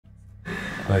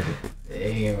Fuck it.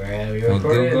 Hey, bro, we Well,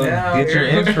 recording now. get your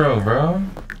intro, bro.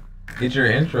 Get your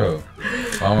intro.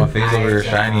 While my face over here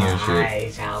shiny and shit.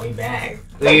 Alright, y'all, we back.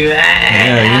 We back.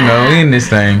 Yeah, you know, we in this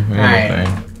thing. We in Alright.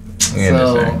 this thing. We in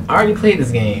this thing. I already played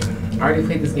this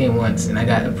game. Once, and I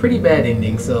got a pretty bad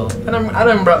ending. So I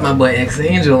done brought my boy X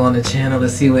Angel on the channel to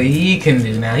see what he can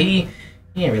do. Now he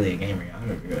ain't really a gamer, y'all. I'm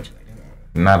gonna be real with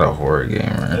you. Not a horror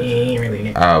gamer. He ain't really a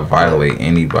gamer. I'll violate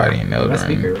anybody in Elden My Ring.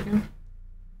 speaker working?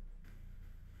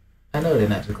 I know they're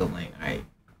not just go blank. Alright.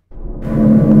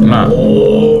 Nah.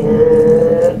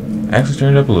 Actually,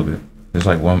 turn it up a little bit. There's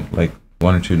like one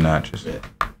or two notches. Shit.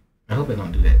 I hope it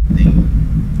don't do that thing.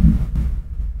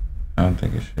 I don't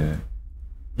think it should.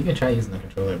 You can try using the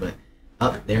controller, but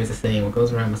there's a saying: what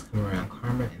goes around must come around.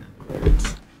 Karma and other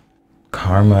words.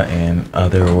 Karma and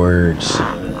other words.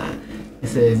 It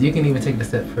says you can even take it a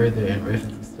step further and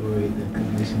reference the story, the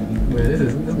condition. Bro, this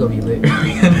is gonna be lit.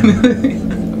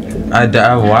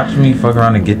 I watched me fuck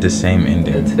around and get the same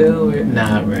ending. The tail,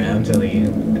 nah, bro. I'm telling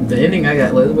you, the ending I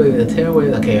got was the tail.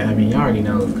 Okay, I mean, you already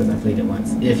know because I played it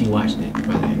once. If you watched it,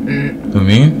 probably. Who,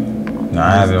 me? No,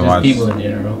 I haven't watched. People in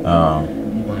general. Oh.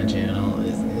 People in general.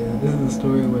 This is a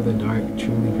story where the dark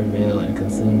truly prevail and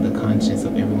consume the conscience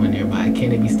of everyone nearby.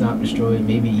 Can it be stopped, destroyed,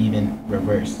 maybe even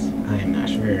reversed? I am not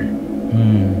sure.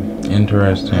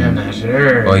 Interesting. I am not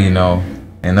sure. Well, you know,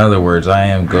 in other words, I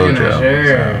am Gojo. I'm not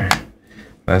sure.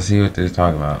 So let's see what they're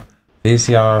talking about. They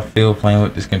see how I feel playing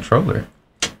with this controller.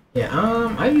 Yeah,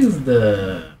 I use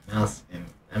the mouse, and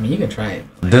I mean, you can try it.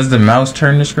 But like, does the mouse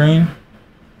turn the screen?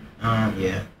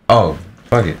 Yeah. Oh,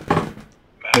 fuck it. Try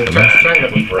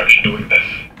it. For actually doing this.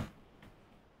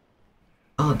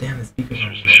 Oh, damn, the speaker's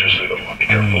on. Seriously though, be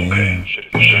careful, okay? Shit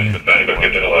is shit, but I gotta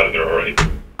get the hell out of there already.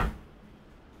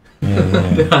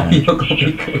 Yeah.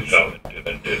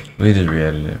 We just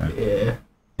re-edited it, man. Yeah.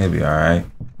 It'll be alright.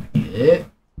 Yeah.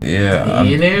 Yeah.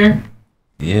 You in there?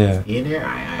 Yeah. You in there?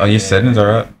 Alright. Oh, your settings are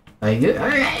up? Like,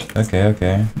 alright.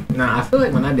 Okay. Nah, I feel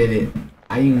like when I did it,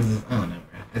 I don't know,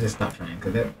 bro. I just stopped trying,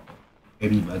 because that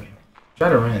maybe bugging. Try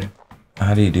to run.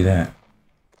 How do you do that?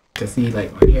 To see,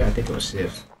 like, on here, I think it was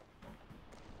shifts.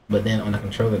 But then on the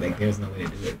controller, like, there's no way to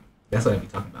do it. That's what I be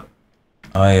talking about.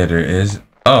 Oh, yeah, there is.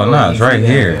 Oh, no, it's right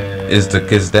here. It's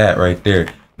that right there.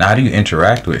 Now, how do you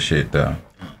interact with shit, though?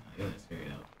 Oh, let's figure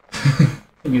it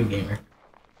out. You a gamer.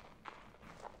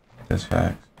 That's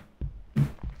facts.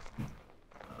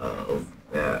 Oh,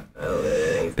 yeah.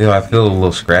 Yo, I feel a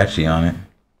little scratchy on it.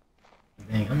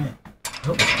 Dang, I mean, I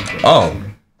hope it's Oh,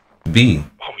 B.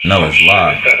 No, it's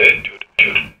live. Is that it, dude?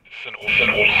 It's an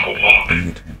old school lock.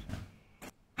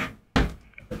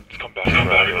 Let's come back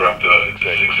and grab the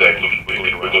zigzag looking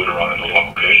wiggle around in the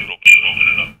lock, okay?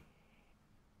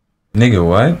 Nigga,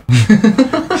 what?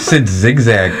 You said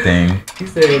zigzag thing. He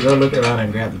said go look around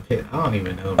and grab the pit. I don't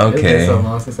even know. Okay. It's been so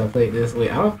long since I played this. Wait,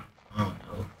 I don't know.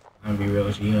 I'm gonna be real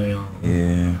with you.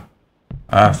 Yeah.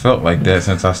 I felt like that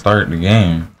since I started the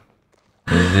game.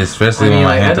 It's just, especially I mean, when my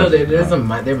like, I hands know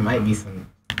are- there might be some.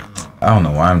 I don't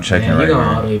know why I'm checking Man, right you're going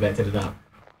all here. the way back to the top.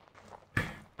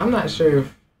 I'm not sure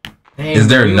if. Dang, Is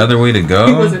there another way to He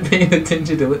go? wasn't paying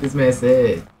attention to what this man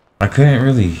said. I couldn't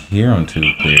really hear him too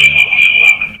clear.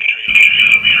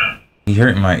 He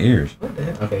hurt my ears. What the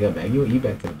hell? Okay, go back. You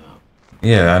back to the top.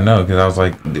 Yeah, I know, because I was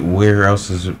like, where else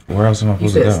am I You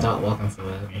supposed to said go? stop walking so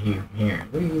I can hear from here.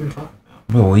 What are you even talking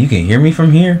about? Well, you can hear me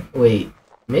from here? Wait,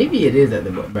 maybe it is at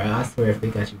the book, bro. I swear if they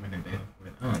got you running back and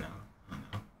forth, I don't know.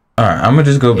 Alright, I'm gonna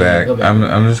just go Yeah, back. go back. I'm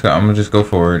gonna just go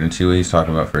forward and see what he's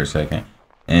talking about for a second.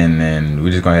 And then we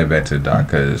just gonna head back to the dock,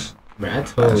 because Bro, I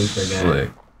totally that's forgot. slick.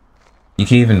 You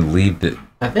can't even leave the...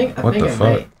 I think What the I fuck?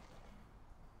 might.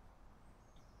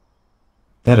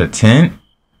 That a tent?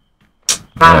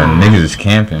 Niggas is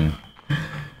camping.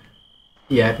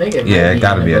 Yeah, I think it might Yeah, be it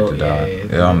gotta in be the at boat. the dock.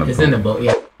 Yeah, Yeah, on the it's boat. in the boat,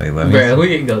 yeah. Like, let me Bro, see. we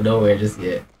didn't go nowhere just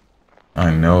yet. I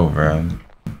know, bro.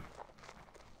 At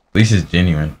least it's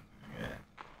genuine.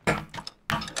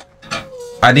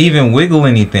 I didn't even wiggle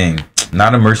anything.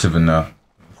 Not immersive enough.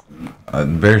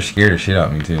 Bear scared the shit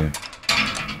out of me too.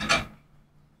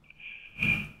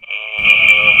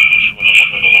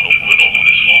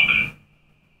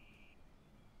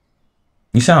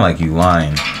 You sound like you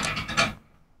lying.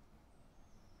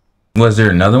 Was there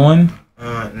another one?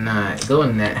 Nah, go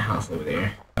in that house over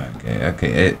there.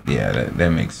 Okay. That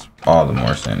makes all the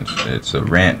more sense. It's a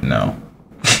rant, no.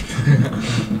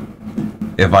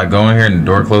 If I go in here and the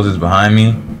door closes behind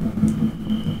me.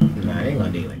 Nah, they ain't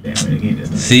gonna do it like that, bro. The game just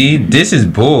started. See, this is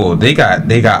bull. They got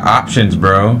options,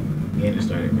 bro. The game just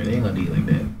started, bro. They ain't gonna do it like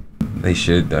that. They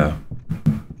should though.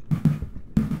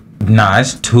 Nah,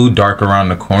 it's too dark around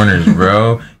the corners,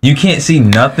 bro. You can't see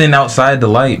nothing outside the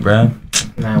light, bro.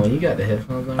 Nah, when you got the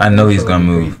headphones on, I know he's gonna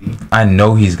move. crazy. I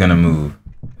know he's gonna move.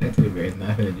 That teddy bear is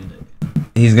not gonna do that.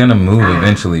 He's gonna move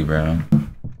eventually, bro.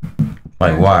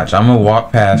 Like, watch. I'm gonna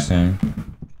walk past him.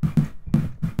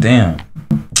 Damn.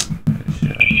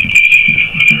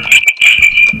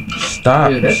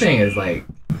 Stop. Dude, that thing is like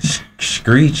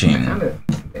screeching. Yeah,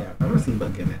 I'm gonna see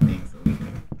about getting that thing so we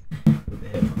can with the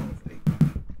headphones. Like,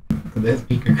 cause that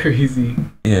speaker crazy.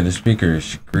 Yeah, the speaker is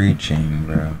screeching,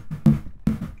 bro.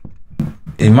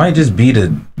 It might just be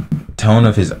the tone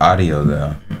of his audio,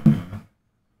 though.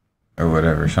 Or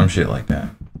whatever, some shit like that.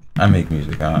 I make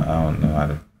music. I don't know how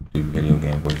to do video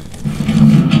game voices.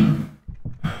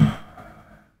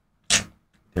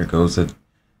 There goes it.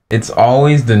 It's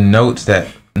always the notes that.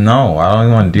 No, I don't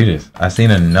even want to do this. I've seen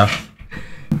enough.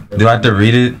 Do I have to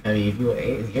read it? I mean, if you're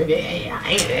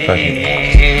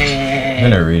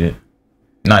I'm gonna read it.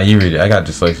 Nah, you read it. I got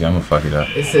dyslexia. I'm gonna fuck it up.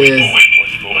 It says.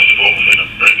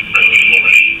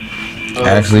 Oh,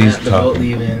 Actually, he's the boat talking.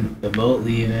 leaving. The boat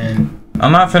leaving.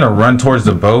 I'm not finna run towards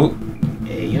the boat.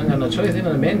 Hey, you don't got no choice. They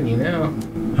don't abandon you now.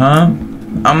 Huh?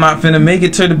 I'm not finna make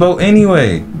it to the boat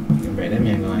anyway. Bro, that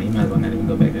man going. You might as well not even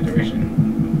go back that direction.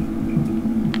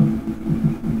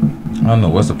 I don't know.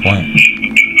 What's the point?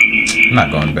 I'm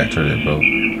not going back to the boat.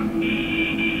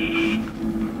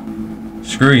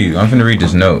 Screw you. I'm finna read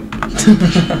this note.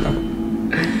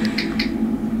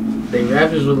 They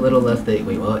ravaged what little left. They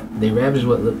ravaged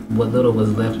what little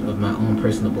was left of my own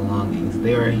personal belongings.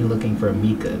 They are looking for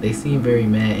Mika. They seem very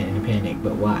mad and in panic,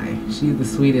 but why? She's the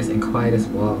sweetest and quietest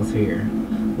walls here.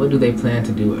 What do they plan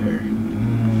to do with her?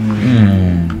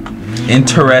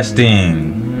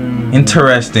 Interesting.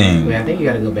 Interesting. Wait, I think you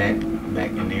gotta go back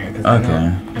in there. Cause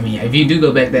Okay. I mean, if you do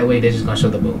go back that way, they're just gonna show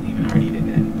the boat leaving. I already did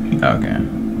that. Okay.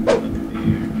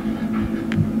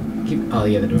 Oh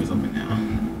yeah, the door's open now.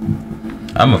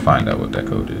 I'm gonna find out what that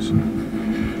code is.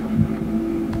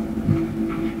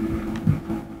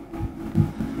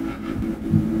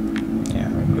 Yeah,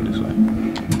 I'm gonna go this way.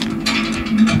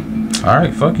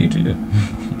 Alright, fuck you too.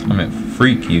 I meant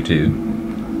freak you too.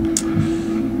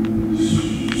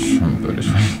 I'm gonna go this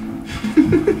way.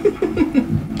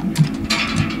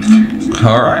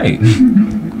 Alright.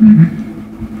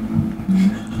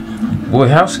 Boy,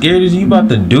 how scared is you about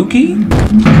the dookie?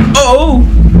 Oh!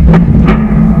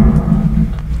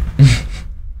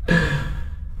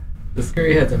 The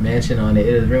Scurry has a mansion on it.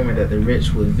 It is rumored that the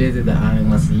rich would visit the island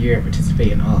once a year and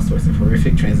participate in all sorts of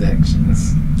horrific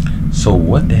transactions. So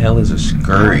what the hell is a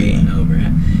scurry? I don't know,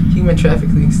 bruh. Human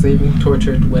trafficking, slavery,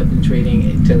 torture, weapon trading,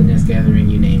 intelligence gathering,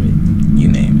 you name it. You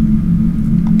name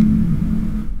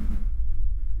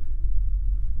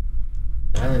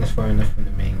The island is far enough from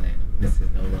the mainland. This is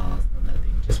no laws, no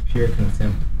nothing. Just pure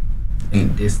contempt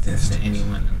and distance to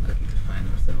anyone unlucky to find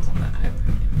themselves on the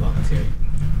island involuntarily.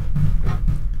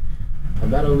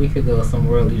 About a week ago, some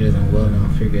world leaders and well-known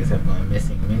figures have gone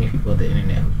missing. Many people on the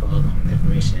internet who followed on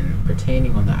information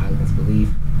pertaining on the island's belief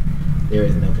there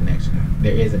is no connection.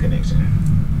 There is a connection.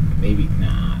 Maybe,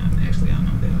 nah, actually, I don't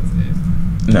know what the hell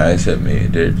this is. No, except me.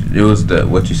 It was the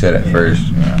what you said at first.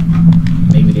 Yeah.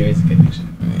 Maybe there is a connection.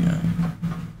 Yeah.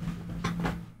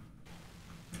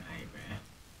 Alright,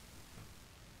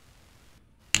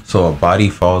 bruh. So a body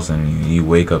falls and you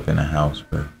wake up in a house,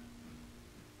 bro.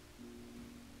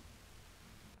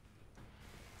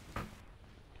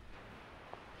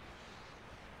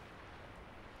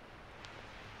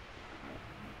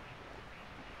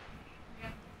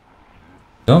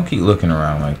 Don't keep looking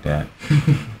around like that.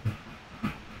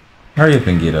 Hurry up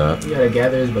and get up. You gotta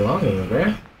gather his belongings,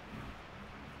 bruh.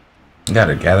 You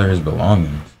gotta gather his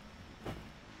belongings.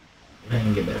 I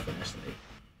didn't get that flashlight.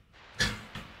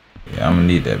 Yeah, I'm gonna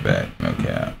need that back.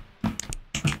 Okay.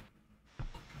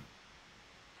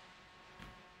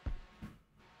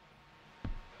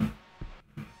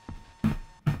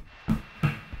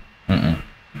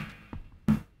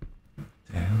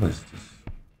 The hell is this?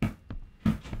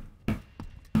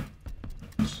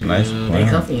 Nice They plan.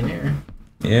 comfy in there.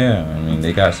 Yeah, I mean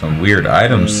they got some weird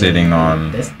items sitting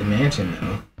on. That's the mansion,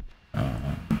 though.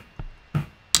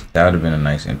 That would have been a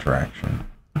nice interaction.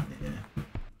 Yeah.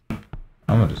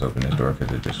 I'm gonna just open this door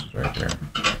because it just was right there.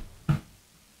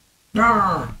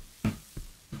 No.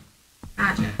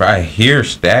 Gotcha. Bro, I hear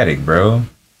static, bro.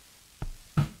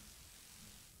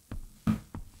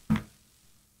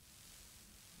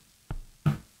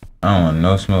 I don't want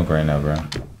no smoke right now, bro.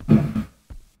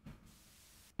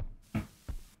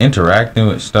 Interacting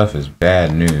with stuff is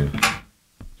bad news,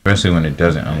 especially when it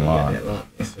doesn't unlock. You got that lock,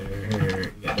 yes, sir.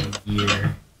 You got that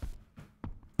gear.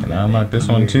 Can I unlock this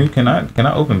one too? Can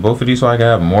I open both of these so I can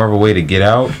have more of a way to get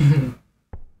out?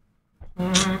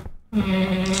 I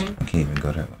can't even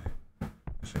go that way.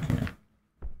 Yes, I can.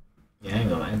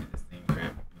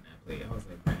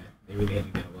 really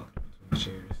heavy. Gotta walk between the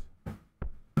chairs.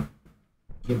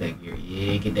 Get that gear.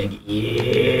 Yeah, get that gear.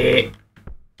 Yeah.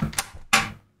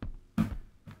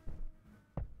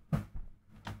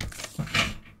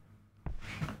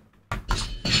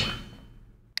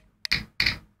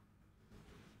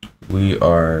 We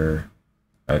are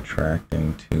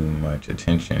attracting too much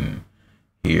attention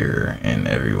here, and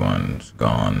everyone's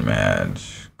gone mad.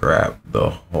 Scrap the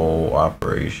whole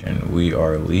operation. We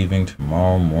are leaving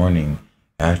tomorrow morning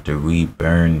after we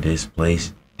burn this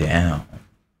place down.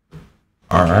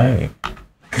 All right.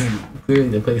 Clearly,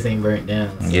 the place ain't burnt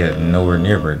down. So. Yeah, nowhere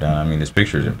near burnt down. I mean, this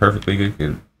picture is in perfectly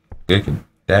good.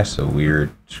 That's a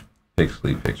weird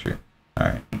pixely picture. All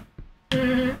right.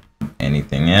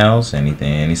 Anything else?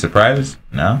 Any surprises?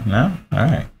 No? All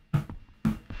right.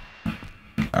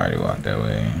 I already walked that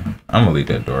way. I'm gonna leave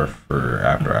that door for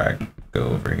after I go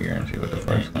over here and see what the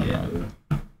fuck's going on.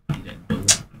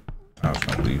 I was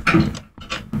gonna leave.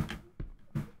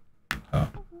 Oh.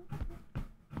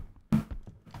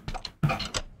 I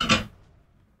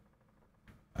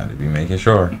had to be making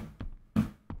sure.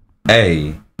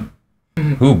 Hey,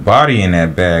 who body in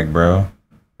that bag, bro?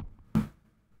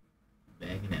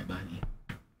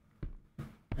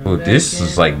 Oh, this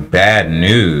is like bad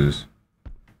news.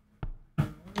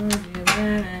 I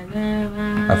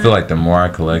feel like the more I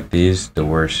collect these, the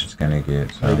worse it's gonna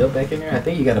get. So. Wait, go back in there. I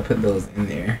think you gotta put those in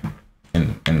there.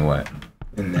 In what?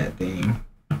 In that thing.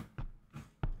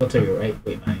 Go to your right.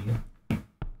 Wait, behind you.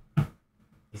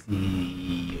 You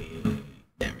see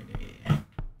that right there.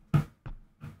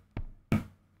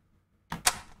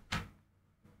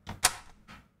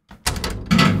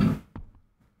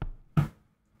 I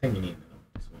think you need to know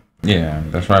this one. Yeah,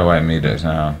 that's probably why it made that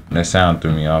sound. That sound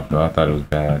threw me off though. I thought it was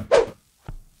bad.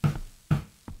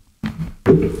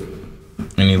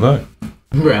 Any luck?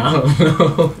 Bro, I don't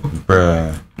know.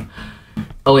 Bruh.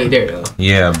 Oh wait, there though.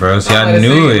 Yeah, bro. See, I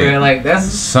knew it. Bro, like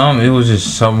that's it was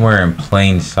just somewhere in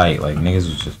plain sight. Like niggas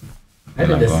was just. I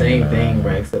did the same thing,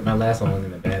 bro. Except my last one was in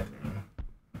the bathroom.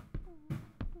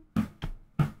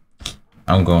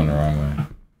 I'm going the wrong way.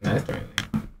 No, that's the right way.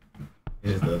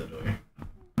 It's just the other door.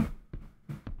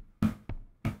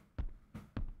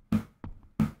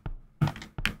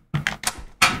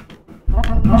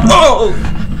 Oh!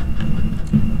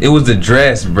 It was the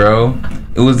dress, bro.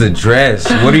 It was the dress.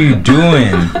 What are you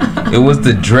doing? It was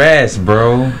the dress,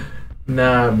 bro.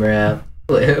 Nah, bruh.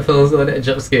 Put headphones on, that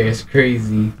jump scare is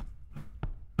crazy.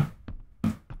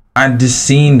 I just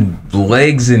seen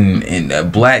legs and a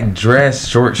black dress,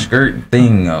 short skirt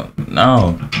thing.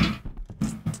 No.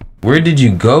 Where did you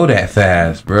go that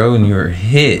fast, bro? And you were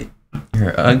hit.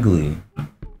 You're ugly.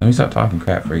 Let me stop talking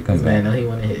crap before he comes back. Man, no, he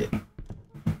wanna hit.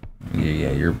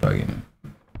 Yeah, you're bugging.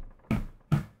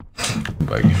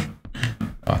 Bugging.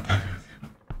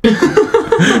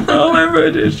 Oh my bro,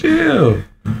 just chill.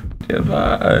 Chill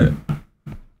vibe.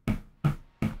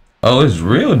 Oh, it's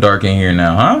real dark in here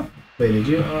now, huh? Wait, did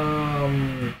you well,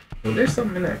 there's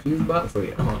something in that fuse box? Oh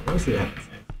yeah, hold on, let me see what happens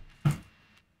next.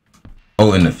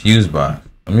 Oh, in the fuse box.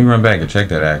 Let me run back and check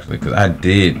that actually, because I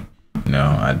did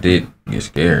get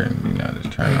scared and,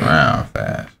 just turn around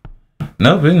fast.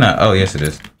 Nope, it's not. Oh, yes, it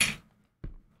is.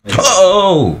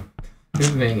 Oh!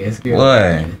 This man gets scared.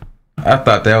 What? I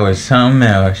thought that was something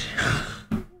else.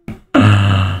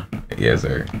 Yes,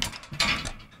 sir.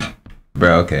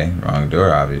 Bro, okay. Wrong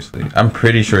door, obviously. I'm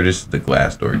pretty sure this is the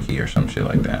glass door key or some shit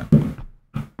like that. Can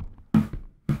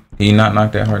you not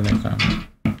knock that hard next time?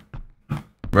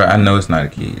 Bro, I know it's not a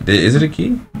key. Is it a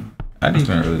key? I didn't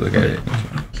even really look at it.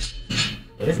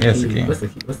 It's a key. What's the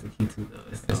key? What's the key to though?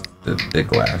 It's the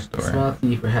glass door. Small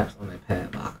key, perhaps on that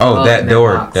padlock. Oh, that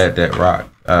door, that rock,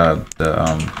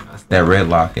 that red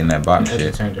lock in that box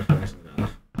shit. Turned your flash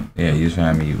off. Yeah, you just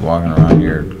had me walking around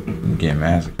here getting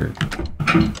massacred.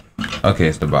 Okay,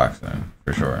 it's the box then,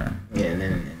 for sure. Yeah, and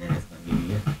then it's gonna give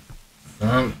you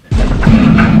something.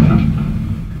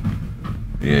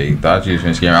 Yeah, you thought you was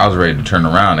gonna scare me. I was ready to turn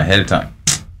around ahead of time.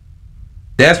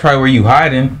 That's probably where you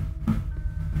hiding.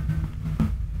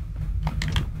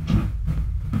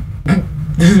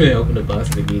 This man opened the box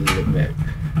and immediately look back.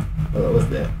 Oh, what's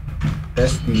that?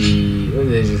 That's the. What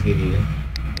did they just give you?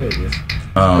 What is this?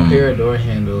 A pair of door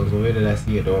handles. Where did I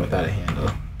see a door without a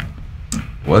handle?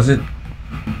 Was it?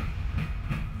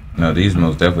 No, these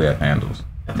most definitely have handles.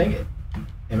 I think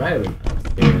it might have been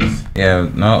upstairs. Yeah,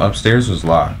 no, upstairs was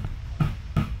locked.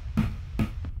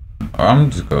 Or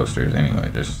I'm just go upstairs anyway,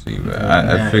 just to see. But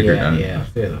I figured. Yeah,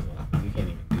 upstairs was locked. You can't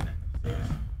even do that upstairs.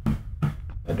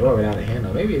 A door without a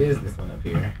handle. Maybe it is this one up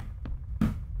here.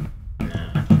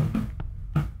 Nah.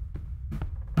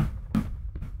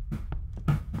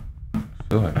 I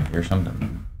feel like I hear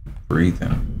something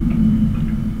breathing.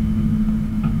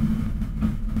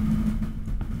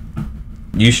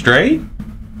 You straight?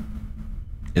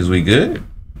 Is we good?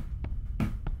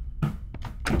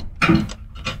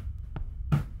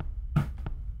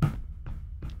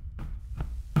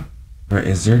 But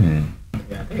is there? Yeah,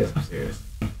 I think it's upstairs.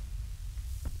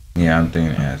 Yeah, I'm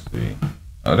thinking it has to be.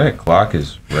 Oh, that clock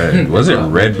is red. Was it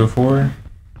red before?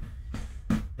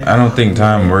 I don't think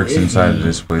time works inside of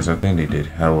this place. I think they did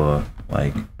hella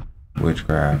like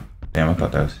witchcraft. Damn, I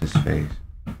thought that was his face.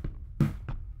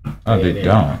 Oh, Yeah, they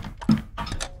don't.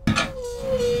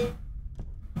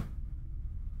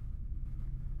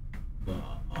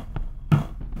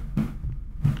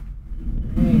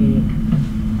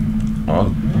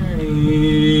 Oh,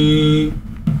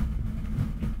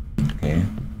 okay.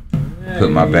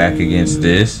 Put my back against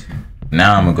this.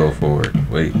 Now I'm gonna go forward.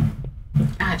 Wait.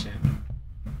 Gotcha.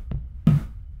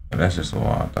 That's just a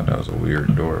wall. I thought that was a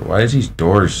weird door. Why is these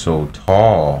doors so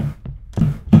tall?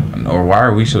 Or why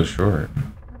are we so short?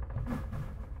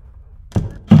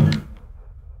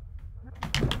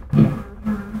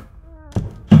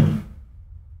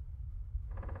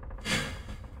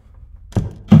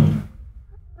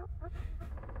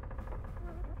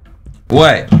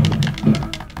 What?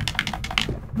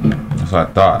 That's what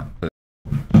I thought.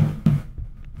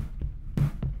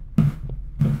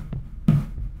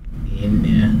 In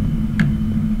there.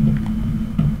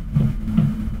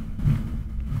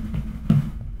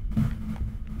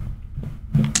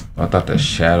 I thought the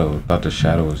shadow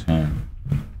was him.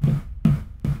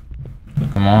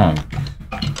 Come on.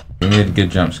 Give me a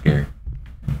good jump scare.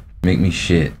 Make me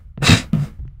shit.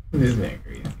 This man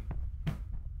crazy.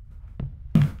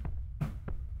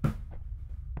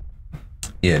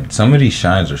 Yeah, some of these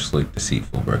shines are slick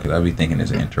deceitful, bro, because I be thinking it's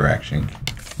an interaction.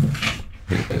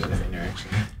 It's just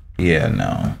interaction. Yeah,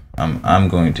 no. I'm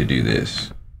going to do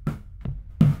this.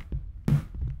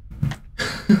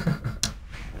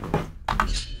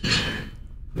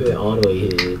 All the way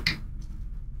hid.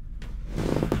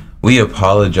 We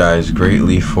apologize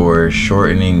greatly for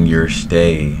shortening your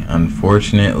stay.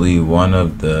 Unfortunately, one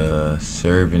of the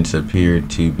servants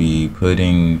appeared to be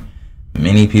putting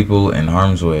many people in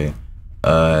harm's way.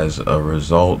 As a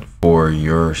result, for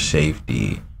your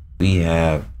safety, we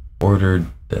have ordered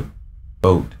the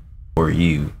boat for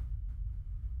you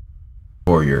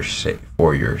for your safe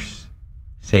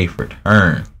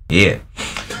return. Yeah.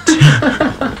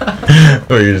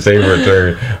 For your safe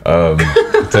return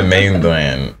to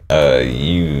mainland.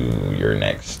 Your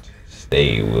next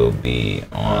stay will be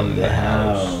on the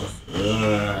house.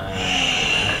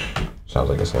 Sounds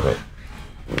like I said it.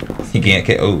 He can't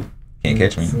catch. Oh, can't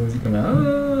catch me. As soon as you come out,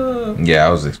 oh, Yeah, I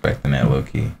was expecting that, low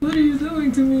key. what are you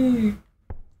doing to me?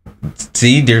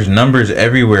 See, there's numbers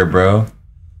everywhere, bro.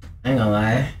 I ain't gonna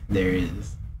lie, there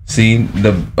is. See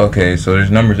okay, so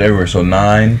there's numbers everywhere. So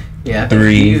 9. Yeah, I think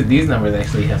 3. these numbers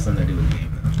actually have something to do with the game.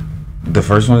 The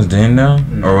first one's didn't though,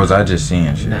 No. or was I just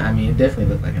seeing shit? Nah, I mean, it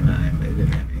definitely looked like a 9, but it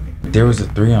didn't have anything to do. There was a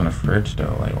 3 on the fridge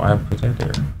though. Like, why put that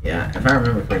there? Yeah, if I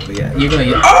remember correctly, yeah. You're gonna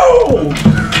get. Oh!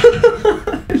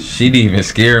 She didn't even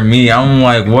scare me. I'm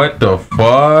like, what the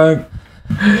fuck?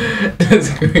 That's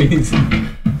crazy.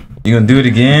 You gonna do it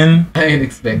again? I ain't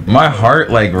expecting. My heart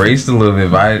like raced a little bit,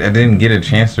 but I didn't get a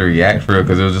chance to react for it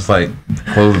because it was just like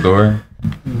closed the door.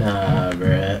 Nah,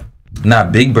 bruh. Nah,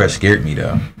 Big Breath scared me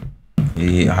though.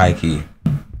 Yeah, high key.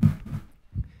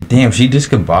 Damn, she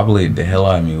discombobulated the hell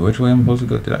out of me. Which way I'm supposed to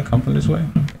go? Did I come from this way?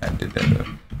 I did that though.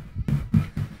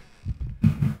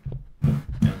 I'm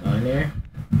going there.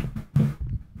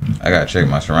 I gotta check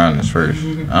my surroundings first.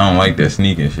 I don't like that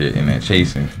sneaking shit and that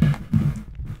chasing.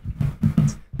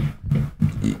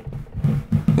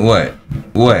 What?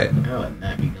 What? I would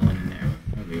not be going in there.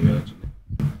 I'll be real with you.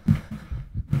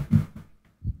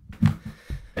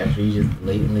 After you just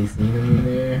blatantly seen him in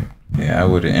there. Yeah, I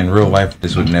would. In real life,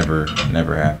 this would never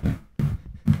happen.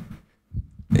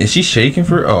 Is she shaking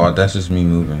for? Oh, that's just me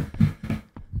moving.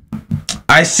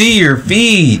 I see your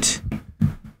feet.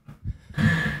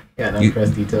 Got no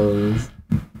crusty toes.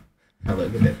 Oh,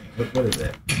 look at that thing. What is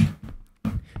that?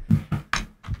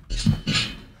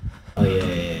 Oh,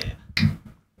 yeah.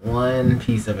 One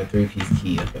piece of a 3-piece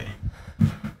key. Okay.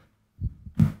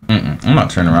 I'm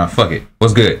not turning around. Fuck it.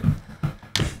 What's good?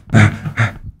 Come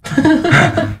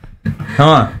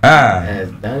on.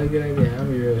 That's not a good idea. I'll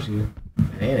be real with you.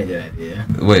 That ain't a good idea.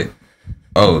 Wait.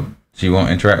 Oh, she won't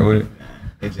interact with it? Nah,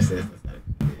 it just says that's not a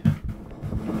good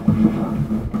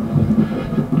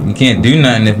idea. You can't do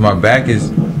nothing if my back is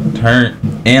turned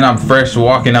and I'm fresh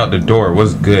walking out the door.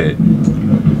 What's good?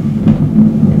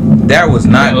 That was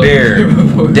not there.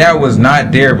 That was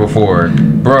not there before.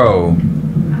 Bro.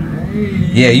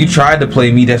 Yeah, you tried to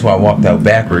play me. That's why I walked out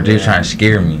backwards. They're trying to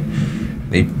scare me.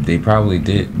 They probably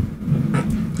did.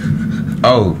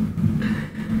 Oh,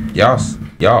 y'all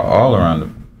all around the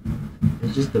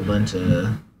It's just a bunch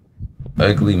of.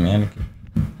 ugly mannequin.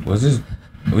 Was this?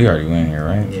 We already went here,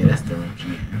 right? Yeah, that's the room she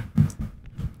in.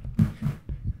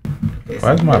 Okay,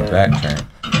 Why is so my yeah. back turned?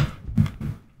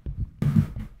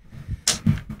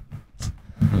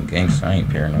 Gangsta, I ain't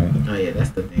paranoid. Oh yeah, that's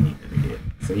the thing you gotta get.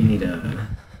 So you need a.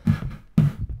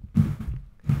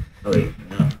 Oh wait,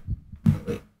 no.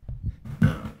 Wait.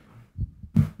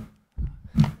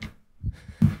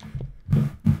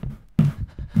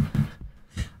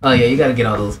 Oh yeah, you gotta get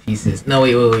all those pieces. No,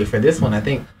 wait. For this one, I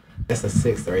think that's a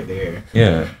 6 right there.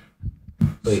 Yeah.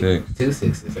 Wait, 6. 2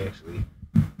 6s actually.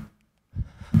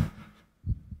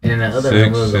 And then the other 6,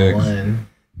 one was a 6. 1.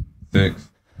 6.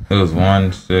 It was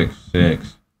 1, 6,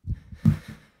 6.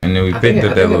 And then we I picked think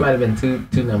up that it little. might have been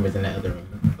two numbers in that other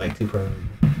room, like 2 per room.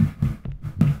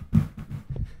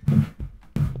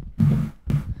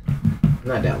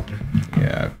 Not that one.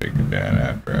 Yeah, I figured that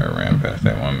after I ran past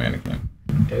that one mannequin.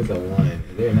 There's a 1.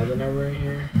 Is there another number in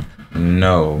here?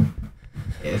 No.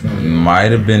 Yeah, it's only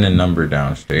Might have been a number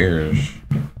downstairs.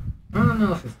 I don't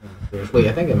know if it's downstairs. Wait,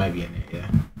 I think it might be in there.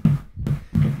 Yeah.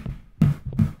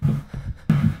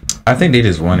 I think they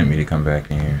just wanted me to come back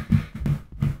in here.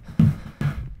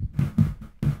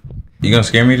 You gonna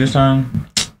scare me this time?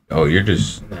 Oh, you're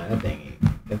just. Nah, that thing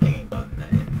ain't about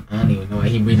nothing. I don't even know why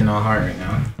he breathing all hard right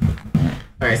now.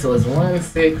 All right, so it's 1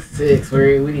 6 6.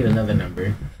 We need another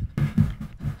number.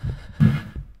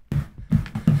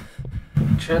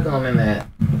 Try going in that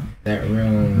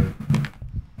room.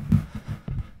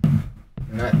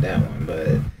 Not that one, but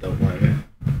the one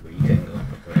where you couldn't go in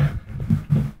before that.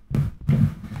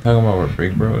 Talking about where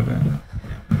Big Bro is at?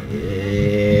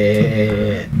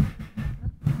 Yeah.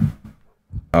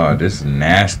 Oh, this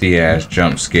nasty ass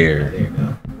jump Oh, scare. there you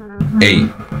go. 8.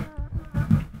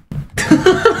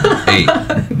 8.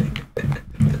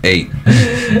 8.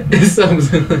 It's so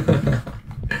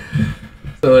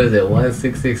what is it? 1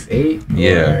 6 6 8?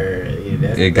 Yeah.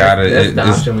 That's It the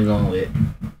it's- option we're going with.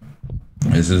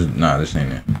 This is this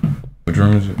ain't it. Which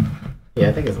room is it? Yeah,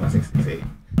 I think it's 1 6 6 8.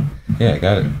 Yeah, I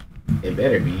got it. It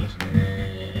better be.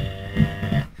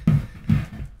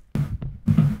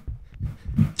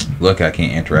 Look, I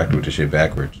can't interact with this shit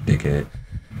backwards, dickhead.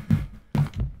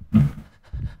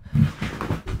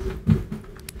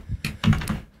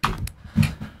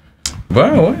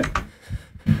 Wow, what?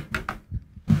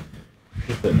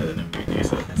 He put another number in there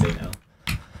so I can say no.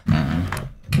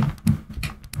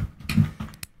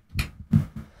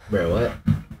 Bro, what?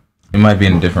 It might be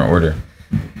in a different order.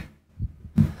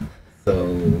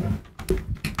 So,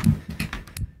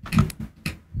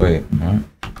 Wait, what?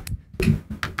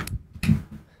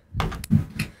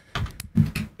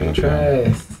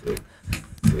 try 6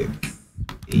 6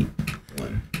 8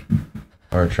 1.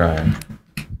 Or try.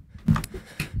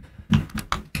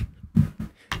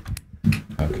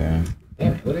 Okay.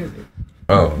 Damn it, what is it?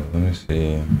 Oh, let me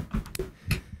see.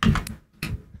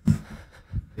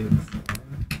 6 1.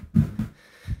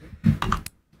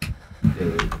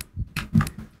 Dude.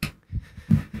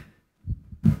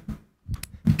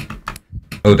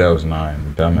 Oh, that was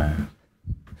 9. Dumbass.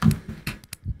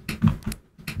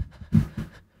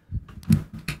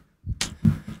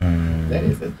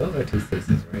 Those are 2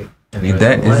 6s, right? And Yeah,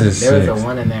 there was that a is a There was 6. a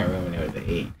 1 in that room and there was an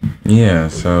 8. Yeah,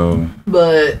 so.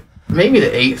 But maybe the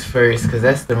 8's first, because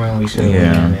that's the room we should have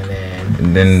Yeah. went in,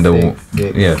 and then the.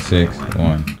 6, Yeah, 6,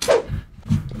 1.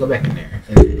 Go back in there.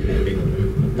 In that big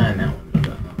room. Not in that one, but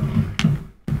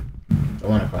the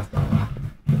one across the hall.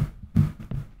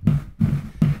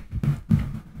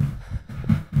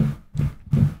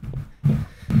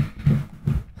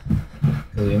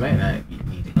 Because we might not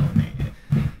need to go in there yet.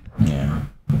 Yeah.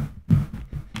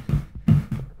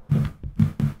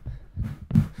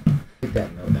 Get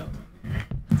that note that was on there.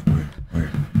 Where?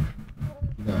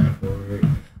 Keep going forward.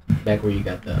 Back where you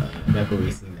got the, back where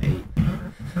we seen the 8.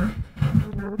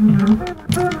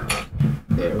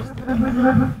 There was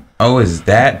the, Oh, is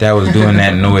that was doing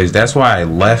that noise? That's why I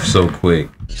left so quick.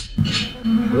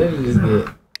 let me just get,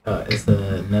 it's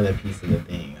another piece of the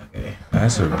thing, okay.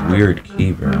 That's a weird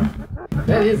key, bro.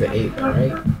 That is an 8 though,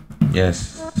 right?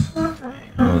 Yes.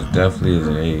 Most definitely is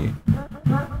an 8.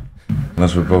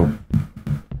 Unless we're both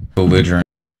belligerent.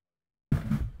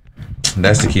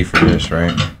 That's the key for this,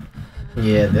 right?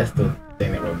 Yeah, that's the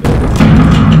thing that we're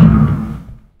building.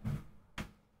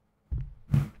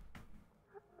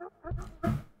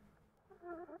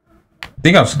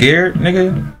 Think I'm scared,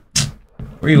 nigga?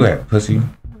 Where you at, pussy?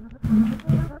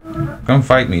 Come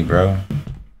fight me, bro.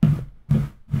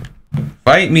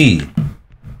 Fight me!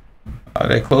 Oh,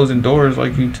 that closing doors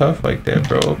like you tough like that,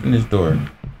 bro. Open this door.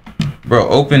 Bro,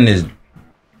 open this.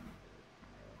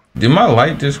 Did my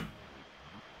light just...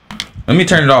 Let me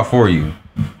turn it off for you.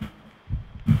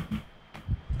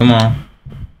 Come on.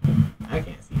 I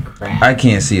can't see crap. I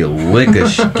can't see a lick of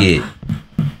shit.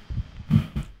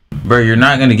 Bro, you're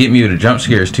not gonna get me with a jump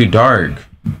scare. It's too dark.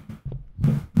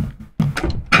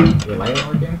 Your light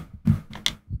working?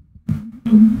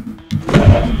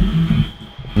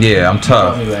 Yeah, I'm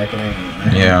tough. Call me back and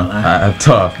I Yeah, I'm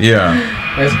tough. Yeah.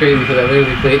 That's crazy because I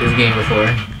literally played this game before,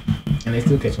 and they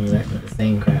still catch me laughing at the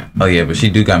same crap. Oh yeah, but she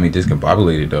do got me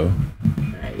discombobulated though.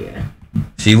 Alright, yeah.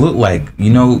 She looked like,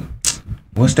 you know,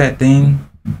 what's that thing?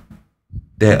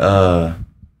 That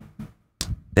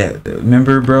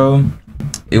remember, bro?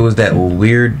 It was that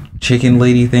weird chicken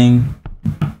lady thing,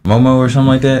 Momo or something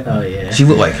like that. Oh yeah. She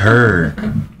looked like her.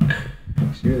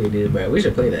 She really did, bro. We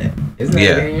should play that. Isn't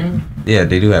that a game? Yeah,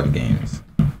 they do have games.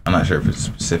 I'm not sure if it's a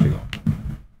specific one.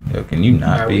 Yo, can you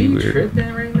not be we weird?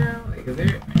 tripping right now? Like, is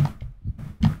there?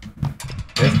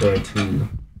 That's door 2.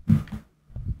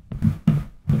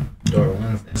 Door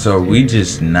 1's down. So are we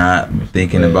just not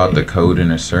thinking about the code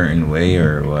in a certain way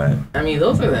or what? I mean,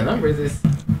 those are the numbers. It's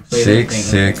 6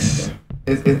 6.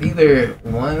 It's either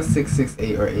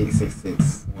 1668 or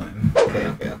 8661.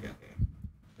 Okay.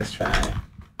 Let's try it.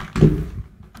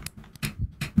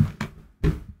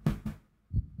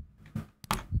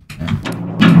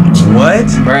 What?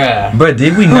 Bruh. But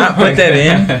did we not put that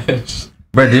in?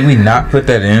 Bruh, did we not put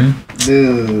that in?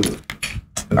 Dude.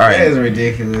 Alright. That is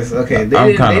ridiculous. Okay, they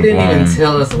I'm didn't even blown.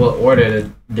 tell us what order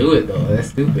to do it though. That's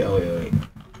stupid. Oh wait.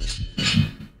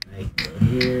 I can go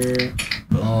here.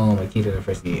 Boom, I key to the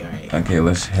first gate. Alright. Okay,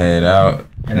 let's head out.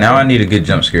 And Now I need a good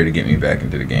jump scare to get me back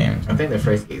into the game. I think the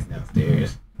first gate's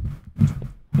downstairs.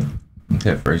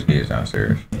 That first gate is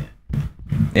downstairs.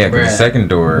 Yeah, because the Bruh, second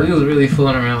door. We was really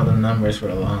fooling around with the numbers for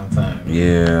a long time.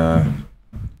 Yeah.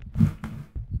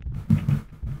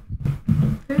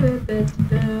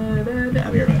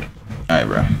 I'll be right back. Alright,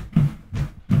 bro.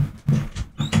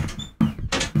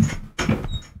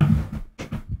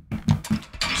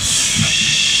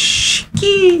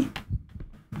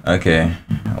 Okay,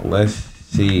 let's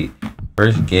see.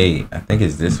 First gate, I think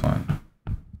it's this one.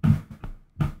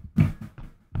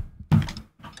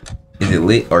 Is it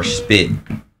lit or spit?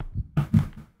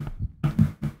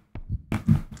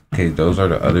 Okay, those are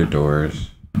the other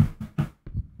doors.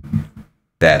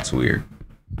 That's weird.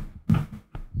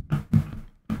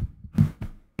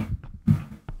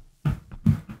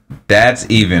 That's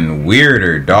even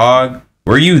weirder, dog.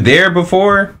 Were you there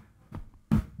before?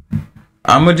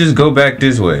 I'ma just go back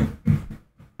this way.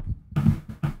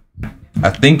 I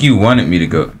think you wanted me to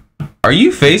go. Are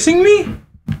you facing me?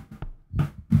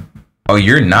 Oh,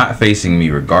 you're not facing me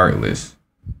regardless.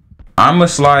 I'ma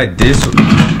slide this way.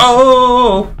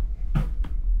 Oh!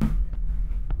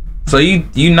 So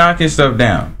you knocking stuff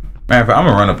down. Matter of fact, I'm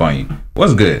gonna run up on you.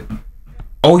 What's good?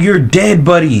 Oh, you're dead,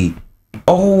 buddy.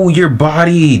 Oh, you're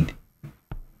bodied.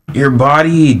 You're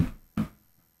bodied.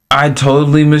 I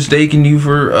totally mistaken you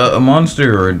for a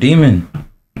monster or a demon.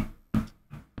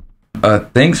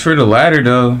 Thanks for the ladder,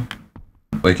 though.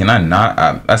 Wait, can I not?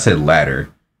 I said ladder.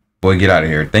 Boy, get out of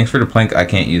here. Thanks for the plank. I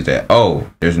can't use that. Oh,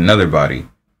 there's another body.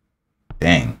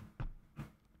 Dang.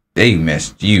 They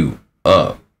messed you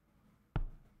up.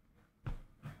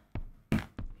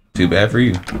 Too bad for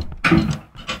you.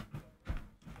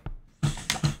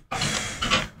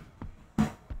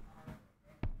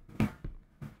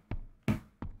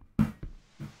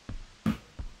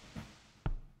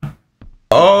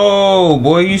 Oh,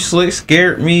 boy, you slick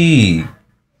scared me.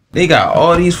 They got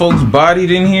all these folks bodied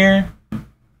in here.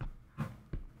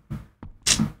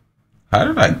 How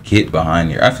did I get behind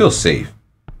here? I feel safe.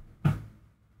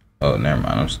 Oh, never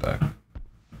mind. I'm stuck.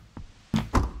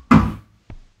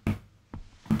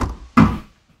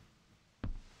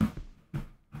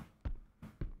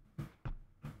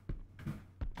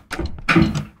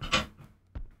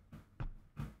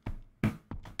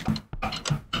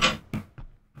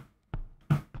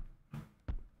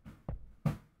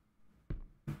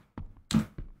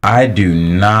 I do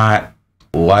not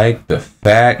like the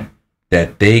fact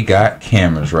that they got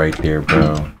cameras right there,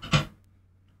 bro.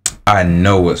 I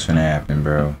know what's gonna happen,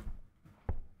 bro.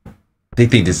 They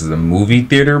think this is a movie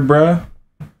theater, bro.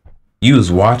 You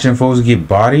was watching folks get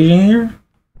bodied in here?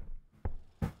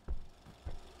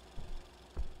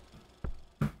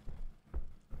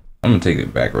 I'm gonna take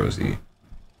it back, Rosie.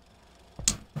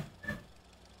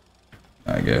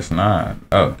 I guess not.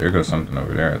 Oh, there goes something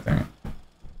over there, I think.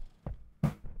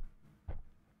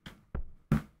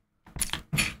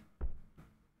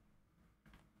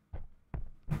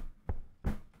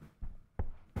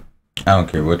 I don't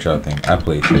care what y'all think. I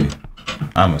play safe.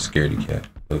 I'm a scaredy cat.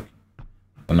 Okay.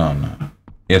 Well, no, I'm not.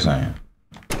 Yes, I am.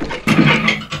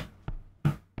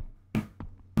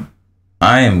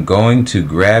 I am going to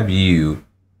grab you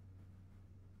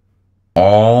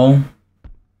all.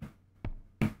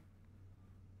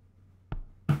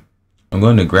 I'm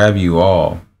going to grab you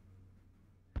all.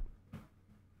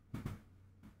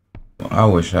 I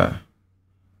wish I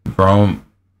from.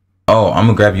 Oh, I'm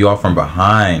gonna grab you all from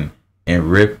behind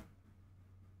and rip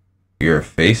your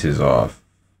faces off.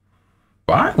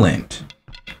 Violent.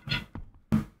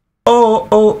 Oh,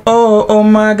 oh, oh, oh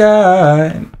my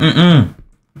God.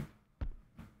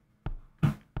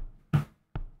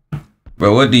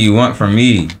 Bro, what do you want from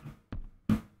me?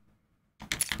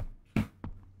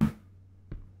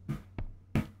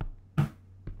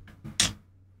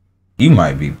 You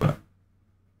might be, but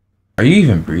are you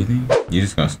even breathing? You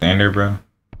just gonna stand there, bro?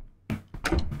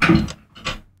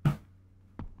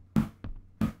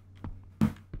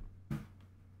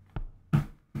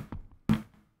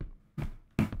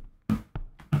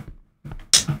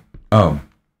 Oh.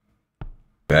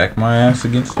 Back my ass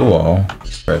against the wall.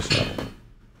 Press up.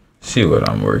 See what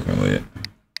I'm working with.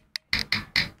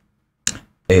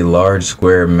 A large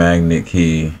square magnet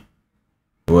key.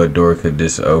 What door could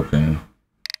this open?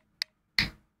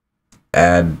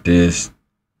 Add this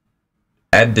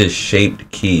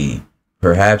shaped key.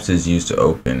 Perhaps is used to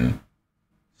open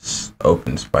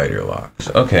spider locks.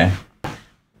 Okay.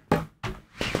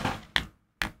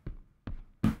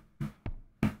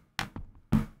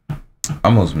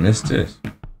 Almost missed this.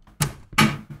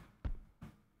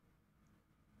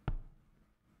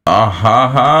 Ah ha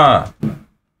ha.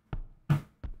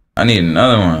 I need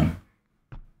another one.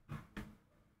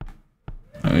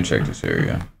 Let me check this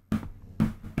area.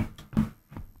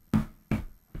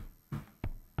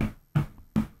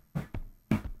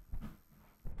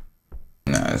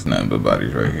 Nah, it's nothing but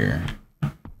bodies right here.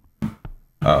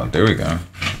 Oh, there we go.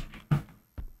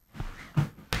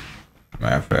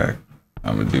 Matter of fact,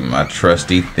 I'm gonna do my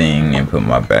trusty thing and put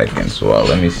my back in swallow.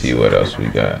 Let me see what else we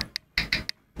got.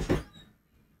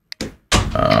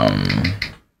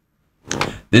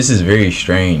 This is very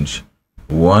strange.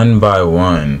 One by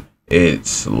one,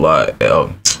 it's like,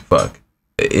 oh, fuck.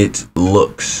 It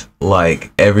looks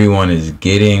like everyone is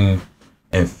getting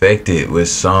infected with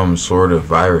some sort of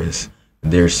virus.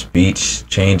 Their speech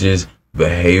changes,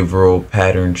 behavioral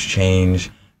patterns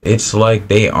change. It's like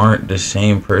they aren't the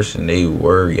same person they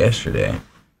were yesterday.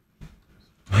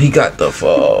 He got the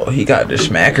fall. He got the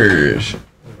smackers.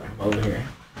 Over here.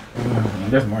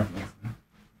 There's more.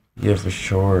 Yeah, for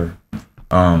sure.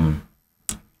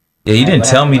 Yeah, you didn't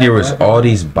tell me there was all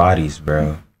these bodies,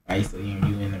 bro. I used to hear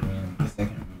you in the room, the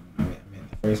second room. I mean,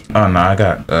 the first room. Oh no,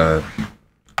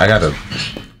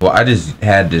 I just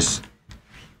had this.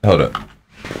 Hold up.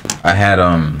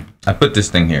 I put this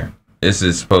thing here. This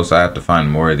is supposed to, I have to find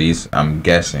more of these, I'm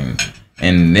guessing.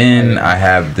 And then I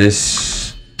have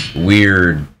this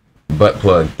weird butt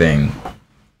plug thing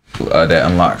that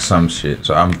unlocks some shit.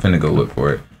 So I'm finna go look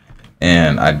for it.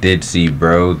 And I did see,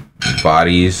 bro,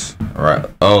 bodies. Right.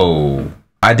 Oh,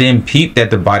 I didn't peep that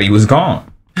the body was gone.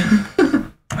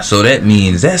 So that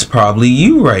means that's probably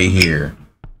you right here.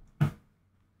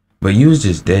 But you was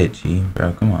just dead, G.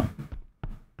 Bro, come on.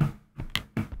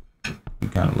 You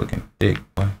kind of looking thick,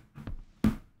 boy.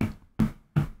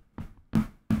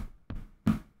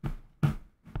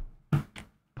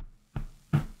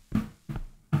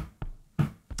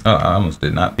 Oh, I almost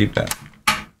did not peep that.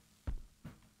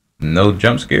 No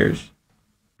jump scares.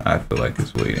 I feel like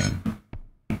it's waiting.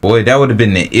 Boy, that would have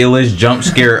been the illest jump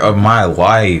scare of my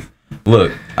life.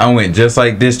 Look, I went just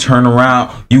like this, turn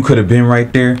around. You could have been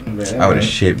right there. I would have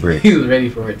shit bricks. He was ready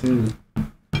for it too.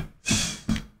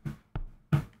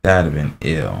 That'd have been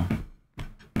ill.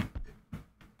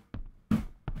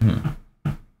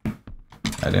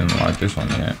 I didn't unlock this one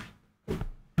yet.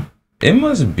 It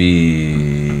must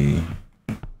be...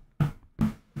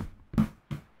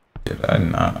 Did I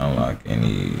not unlock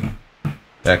any?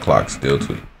 That clock's still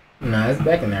tweaked. Nah, it's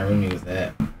back in that room you was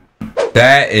at.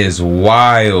 That is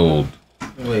wild.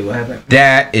 Wait, what happened?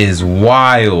 That is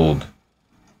wild.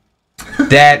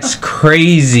 That's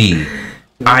crazy.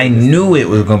 I knew it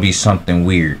was gonna be something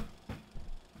weird.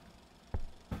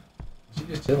 She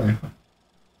just chilling.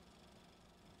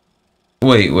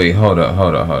 Wait, hold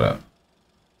up.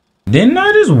 Didn't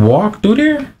I just walk through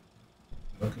there?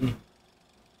 Okay.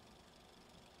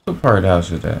 What part of the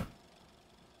house is that?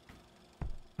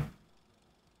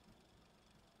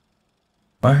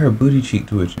 Why her booty cheek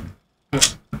twitching?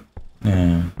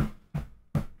 Yeah.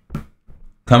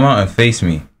 Come out and face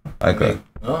me. Like okay. a...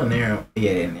 Oh, in there.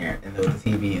 Yeah, in there. And there was the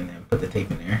TV and then put the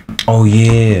tape in there. Oh,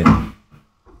 yeah.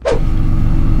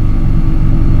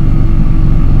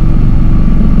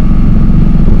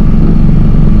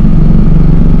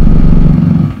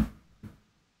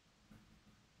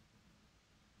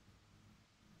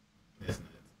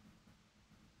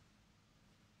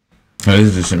 Oh, this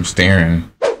is just him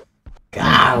staring.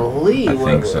 Golly. I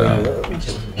think so.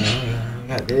 We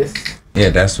got this. Yeah,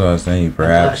 that's what I was saying.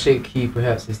 Perhaps. Shaped key,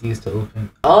 perhaps it's used to open.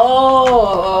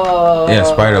 Oh. Yeah,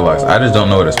 spider locks. I just don't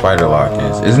know what a spider lock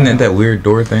is. Isn't it that weird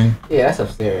door thing? Yeah, that's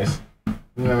upstairs. You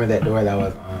remember that door that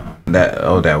was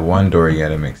that one door? Yeah,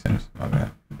 that makes sense. My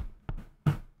bad.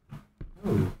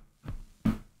 Ooh.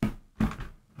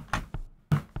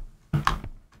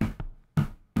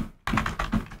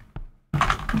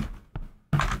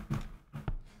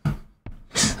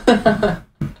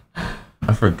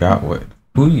 I forgot what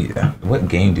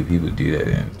game do people do that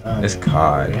in? It's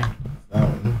COD. I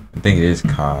think it is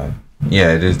COD.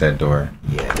 Yeah, it is that door.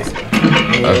 Yeah, this one.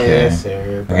 Okay. Yes,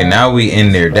 sir, Okay, now we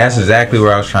in there. That's exactly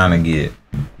where I was trying to get.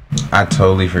 I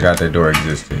totally forgot that door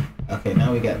existed. Okay,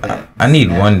 now we got that. I need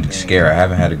one scare. I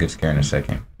haven't had a good scare in a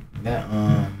second. That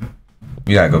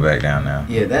You gotta go back down now.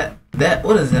 Yeah, that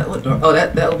what is that? What door? Oh,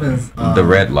 that opens The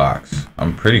red locks.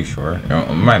 I'm pretty sure.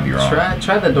 I might be wrong.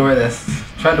 Try the door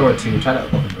try door 2. Try to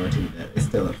open door 2. It's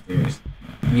still upstairs.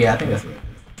 Yeah, I think that's what it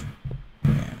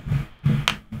is.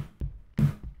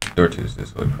 Yeah. Door 2 is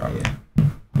this way probably. Yeah.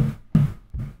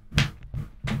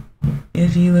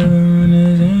 Is he living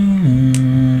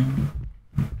in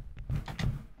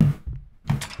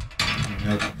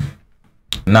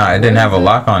Nah, it didn't have a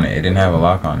lock on it. It didn't have a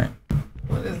lock on it.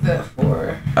 What is that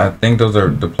for? I think those are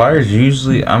the pliers.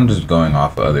 Usually, I'm just going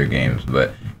off of other games,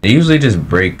 but they usually just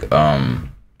break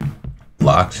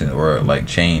locks or like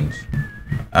chains.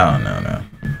 I don't know. No,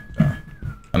 so,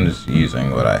 I'm just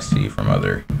using what I see from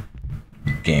other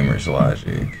gamers'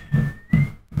 logic.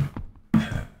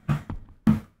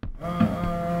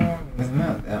 It's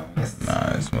not that one.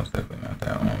 Nah, it's most definitely not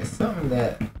that one. It's something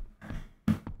that.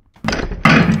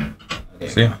 Okay.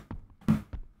 See?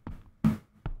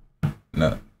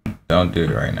 No, don't do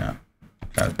it right now. I'm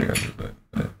trying to pick up the book,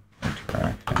 but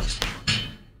interaction.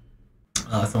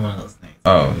 Oh, someone else thinks.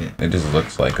 Oh, it just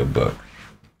looks like a book.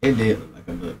 It did look like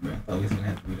a book, bro. I thought we was gonna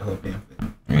have to read the whole damn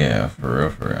thing. Yeah, for real,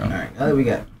 for real. Alright, now that we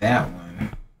got that one,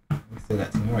 we still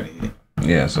got 2 more to get.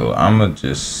 Yeah, so I'm gonna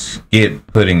just skip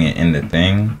putting it in the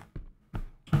thing.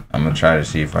 I'm gonna try to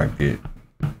see if I get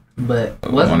But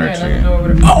wasn't one or there two. another door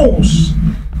over there? Oh!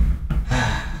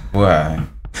 Why?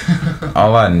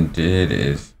 All I did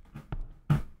is.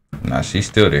 Nah, she's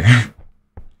still there.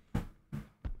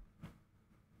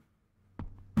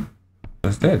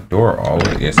 Was that door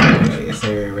always? Yes, it was. Yes,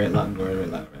 sir. Red lock door,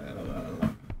 red lock.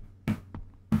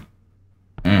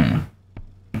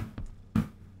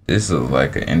 This is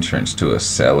like an entrance to a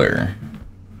cellar.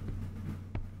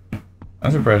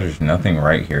 I'm surprised there's nothing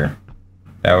right here.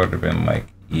 That would have been like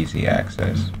easy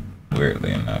access,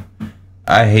 weirdly enough.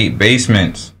 I hate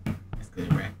basements. It's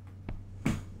good, right?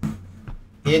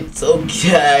 It's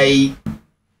okay.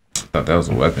 Thought that was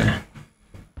a weapon.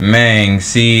 Man,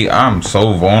 see, I'm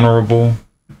so vulnerable.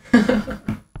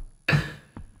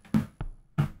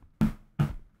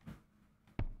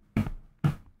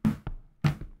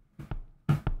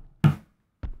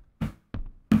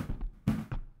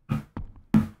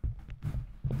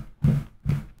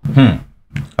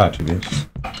 Caught you, bitch.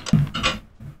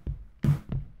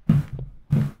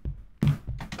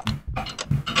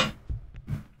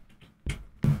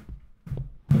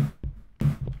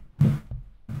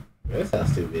 This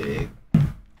house too big.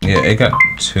 Yeah, it got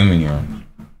too many rooms.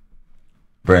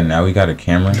 Bruh, now we got a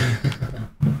camera.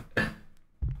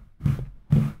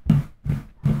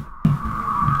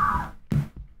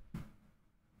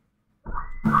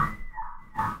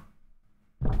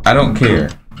 I don't care.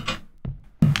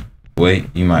 Wait,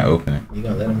 you might open it. You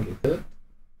gonna let him get cooked?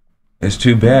 It's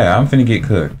too bad. I'm finna get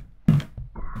cooked.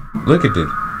 Look at this.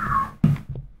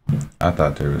 I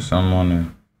thought there was some on there.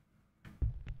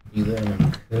 You let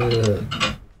him cook.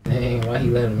 Dang, why he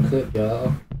let him cook,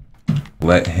 y'all?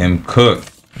 Let him cook.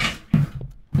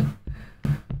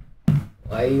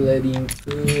 Why you let him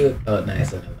cook? Oh,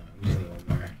 nice. Another one. We just need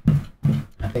one more.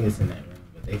 I think it's in that room,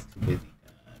 but they's too busy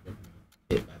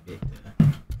bit by bit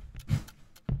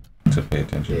To pay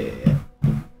attention. Yeah.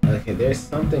 Okay, there's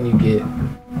something you get.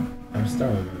 I'm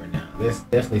starting to remember now. There's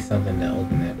definitely something that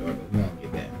opened that door, but we won't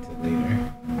get that until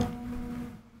later.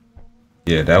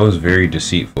 Yeah, that was very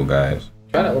deceitful, guys.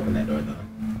 Try to open that door though.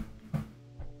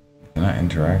 Can I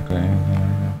interact with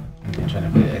anything? I'm trying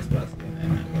to play the Xbox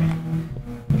again.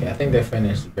 Okay, I think they're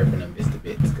finished ripping them bits to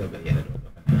bits. Let's go, but yeah, the door's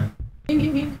open now.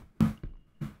 Ding.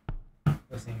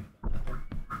 What's that?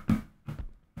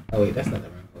 Oh wait, that's not the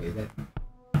room. Oh, is that?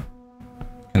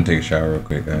 Can take a shower real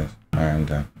quick, guys. Alright, I'm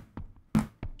done.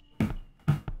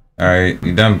 Alright,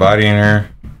 you done bodying her?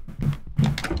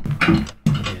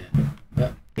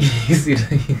 Yeah. You see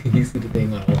the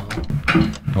thing on the wall?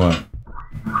 What?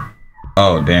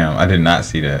 Oh damn! I did not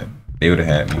see that. They would have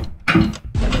had me.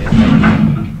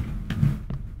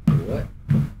 What?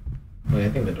 Wait, I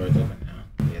think the door's open now.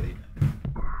 Yeah, they did.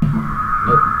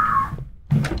 Nope.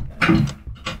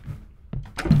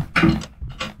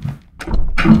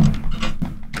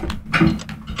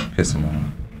 Piss him off.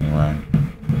 Anyway.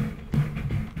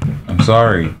 I'm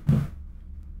sorry.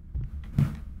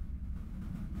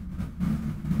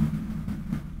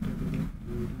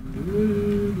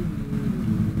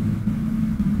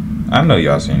 I know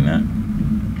y'all seen that.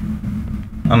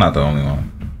 I'm not the only one.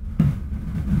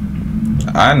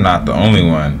 I'm not the only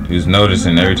one who's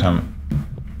noticing every time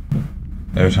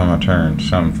I turn,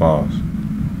 something falls.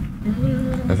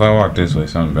 If I walk this way,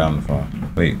 something's bound to fall.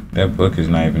 Wait, that book is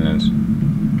not even in this.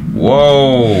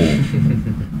 Whoa!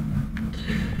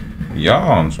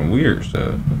 Y'all on some weird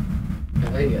stuff.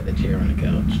 Oh, you got the chair on the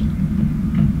couch.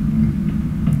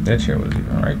 That chair was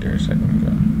even right there a second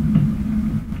ago.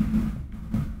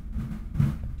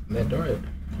 That door, I don't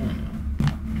know.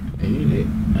 Usually,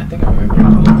 I think I remember it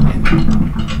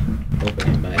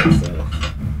opening by itself.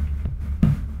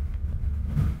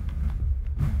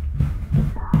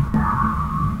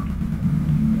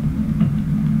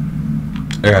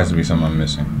 There has to be something I'm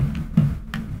missing.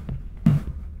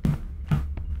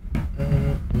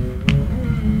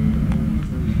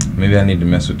 Maybe I need to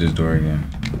mess with this door again.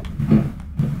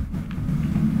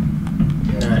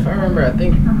 Nah, if I remember, I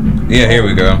think. Yeah, here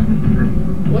we go.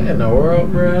 What in the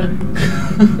world, bruh?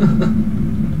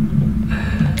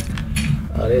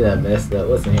 Oh, they got messed up.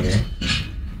 What's in here?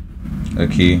 A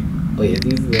key. Wait,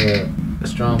 these are the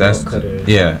strong bolt cutters.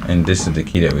 Yeah, and this is the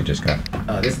key that we just got.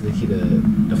 Oh, this is the key to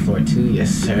the floor 2? Yes,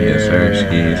 sir. Yes, sir.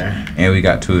 Skis. And we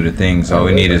got 2 of the things. All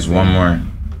we need is one more.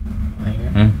 Right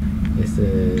here? Hmm? It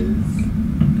says,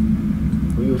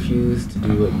 we refuse to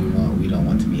do what you want. We don't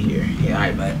want to be here. Yeah,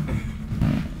 alright, bud.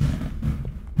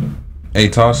 Hey,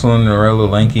 Tossalindarella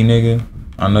lanky nigga.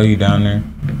 I know you down there.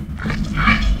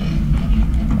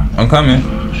 I'm coming.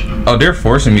 Oh, they're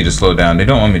forcing me to slow down. They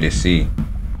don't want me to see.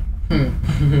 Can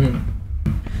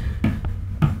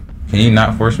you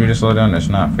not force me to slow down? That's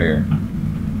not fair.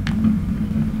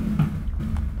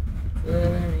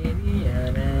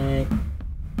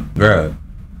 Bruh.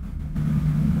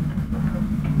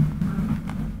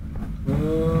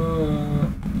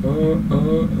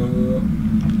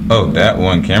 Oh, that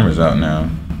one camera's out now.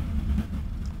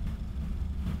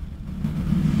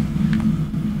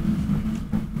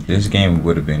 This game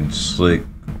would have been slick,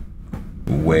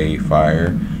 way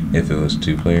fire if it was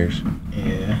 2 players.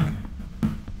 Yeah.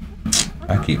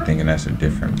 I keep thinking that's a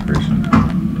different person.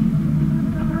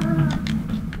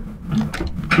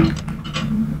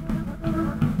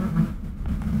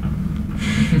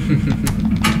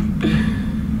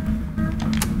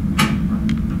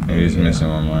 Maybe it's missing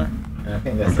one more. I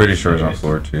think that's I'm pretty sure it's on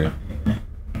floor 2. Yeah.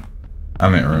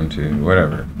 I'm in room 2.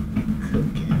 Whatever.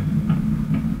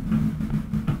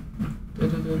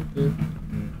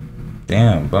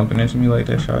 Damn, bumping into me like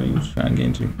that shot you was trying to get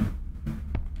into.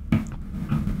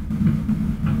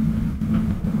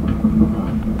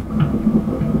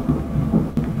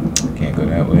 Can't go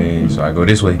that way, so I go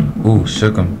this way. Ooh,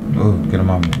 shook him. Ooh, get him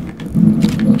on me.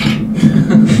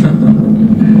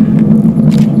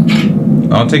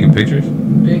 Oh, I'm taking pictures?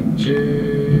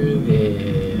 Pictures,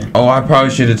 yeah. Oh, I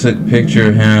probably should have took a picture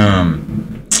of him.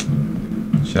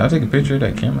 Should I take a picture of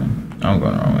that camera? I'm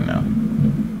going the wrong way now.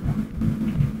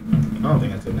 I don't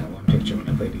think I took that one picture when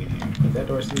I played the game. Is that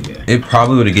door seat? Yeah. It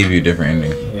probably would have gave you a different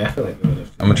ending. Yeah, I feel like it would have.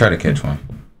 I'm gonna try to catch one.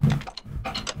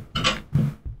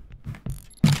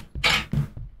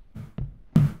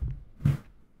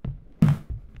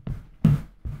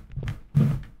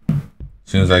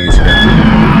 As soon as I get scared.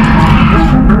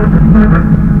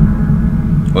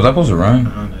 Was I supposed to run? I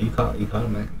don't know. You caught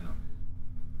him back now.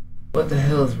 What the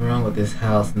hell is wrong with this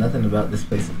house? Nothing about this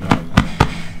place is normal.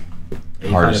 He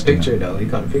caught a picture though. He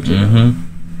caught a picture.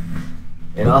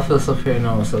 Mm-hmm. It all feels so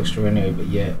paranormal, so extraordinary, but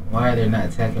yet, why are they not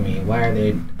attacking me? Why are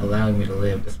they allowing me to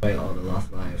live despite all the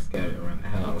lost lives scattered around the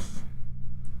house?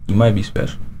 You might be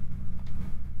special.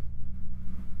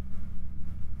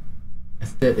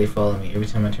 Instead, they follow me. Every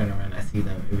time I turn around, I see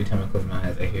them. Every time I close my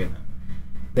eyes, I hear them.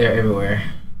 They're everywhere.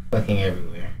 Fucking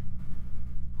everywhere.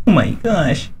 Oh my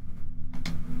gosh.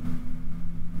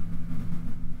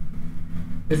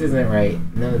 This isn't right.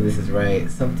 None of this is right.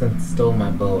 Something stole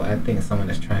my boat. I think someone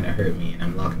is trying to hurt me, and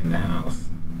I'm locked in the house.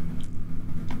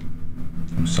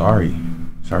 I'm sorry.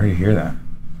 Sorry to hear that.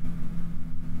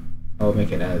 I will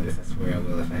make it out of this. I swear I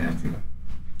will if I have to.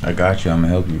 I got you. I'm gonna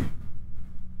help you.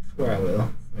 I swear I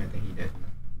will. I think he did.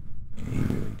 Yeah, he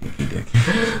really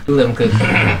did. Let him cook.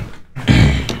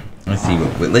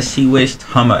 Let's see what it's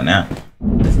talking about now. He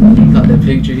caught that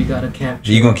picture. He got a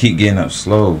capture. You gonna keep getting up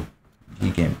slow. He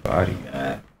getting body.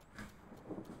 God.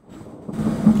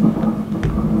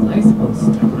 I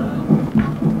supposed to run.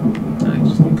 I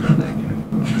just get caught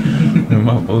again. Am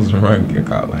I supposed to run? Get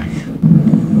caught like.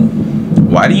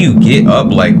 Why do you get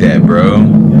up like that, bro? Yeah, I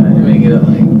make it up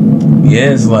like. Yeah,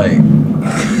 it's like.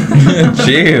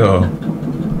 Chill.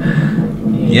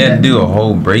 You had to do a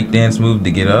whole breakdance move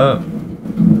to get up.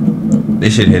 They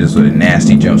should hit us with a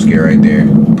nasty jump scare right there.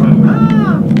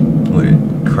 With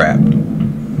crap.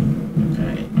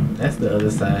 Alright, that's the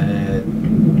other side.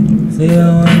 They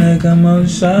don't wanna come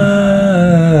outside.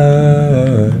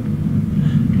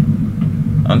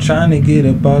 I'm trying to get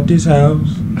up out this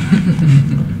house.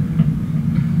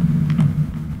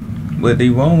 But they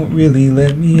won't really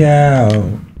let me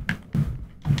out.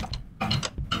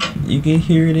 You can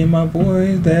hear it in my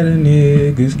voice that a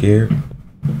nigga scared.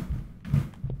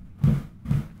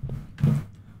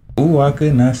 Ooh, I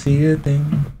could not see a thing.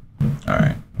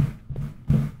 Alright.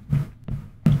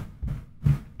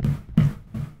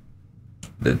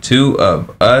 The two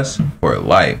of us for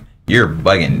life. You're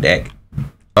bugging, Deck.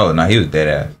 Oh, no, he was dead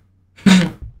ass.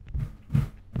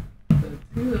 The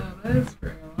two of us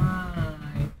for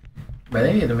life. But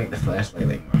they need to make the flashlight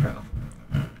like more powerful.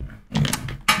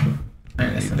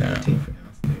 Alright, that's another tape for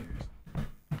downstairs.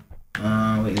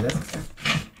 Wait, is that something?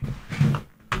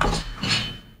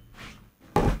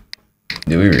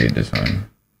 Did we read this one?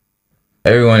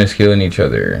 Everyone is killing each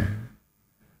other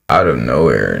out of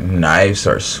nowhere. Knives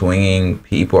are swinging.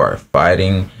 People are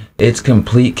fighting. It's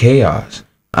complete chaos.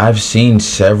 I've seen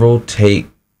several take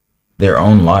their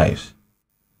own lives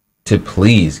to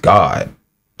please God.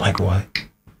 Like what?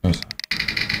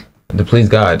 To please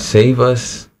God, save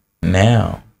us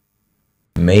now.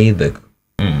 May the...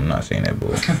 I'm not saying that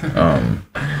bull.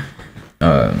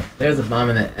 There's a bomb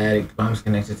in the attic. Bombs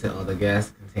connected to all the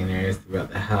gas containers throughout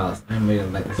the house. I'm ready to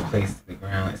let this place to the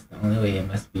ground. It's the only way it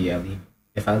must be.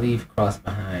 If I leave cross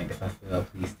behind, if I fail,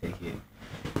 please take it.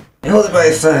 And hold it by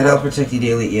your side. I'll protect you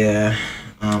daily. Yeah.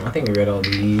 I think we read all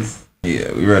these.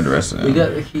 Yeah, we read the rest of them. We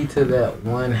got the key to that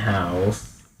one house.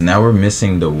 Now we're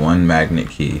missing the one magnet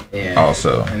key. Yeah.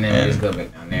 Also. And then we just go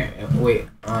back down there. Wait.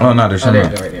 Oh no, there's there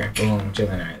something. you go, right there. Boom,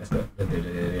 chilling. Alright, let's go.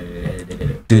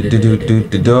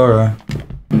 Dora.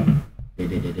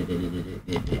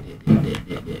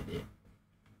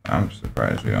 I'm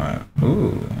surprised we don't have.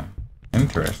 Ooh,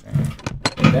 interesting.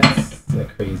 That's a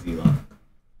crazy lock.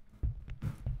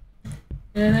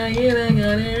 Do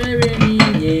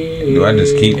I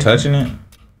just keep touching it?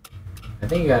 I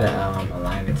think you gotta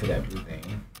align it to that blue thing.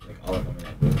 Like all of them in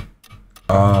that blue.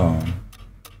 Oh.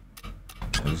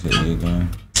 Let's hit you again.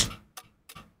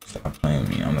 Stop playing with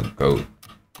me. I'm the GOAT.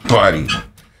 Buddy.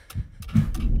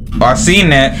 Oh, I seen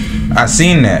that. I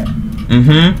seen that.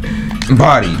 Mm-hmm.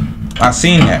 Body. I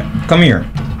seen that. Come here.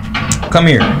 Come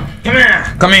here. Come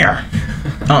here! Come here.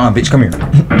 Bitch, come here.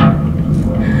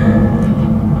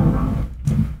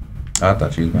 I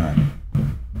thought you was behind.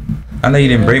 I know you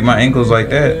didn't break my ankles like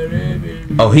that.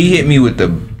 Oh, he hit me with the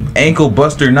ankle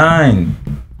buster 9.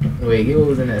 Wait, what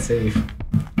was in that safe?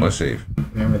 What safe?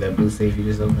 Remember that blue safe you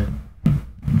just opened?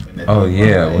 Oh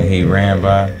yeah, when he ran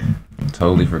by.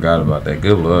 Totally forgot about that.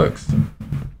 Good looks.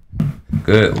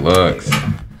 Good looks.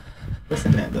 What's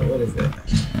in that though? What is that?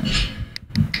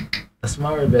 A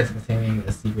small red box containing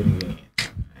a secret ingredient.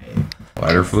 Right.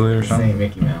 Lighter fluid or something? Same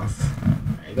Mickey Mouse.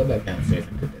 Alright, go back downstairs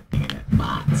and put that thing in that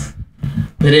box.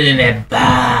 Put it in that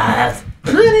box.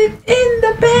 Put it in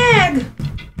the bag.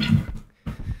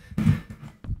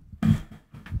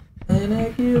 And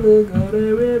I can look on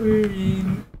the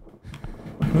riverine.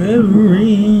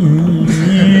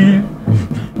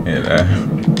 Yeah.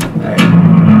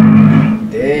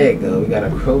 Alright. There you go. We got a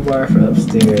crowbar for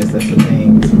upstairs. That's the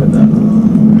things for the.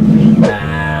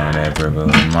 That purple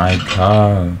in my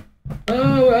car.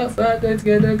 Oh, we're outside. Let's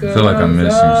get the car. I feel like I'm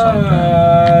missing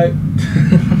outside.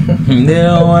 something. They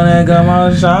don't wanna come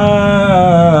outside.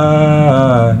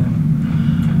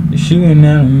 They're shooting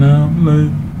at them now.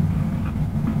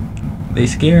 They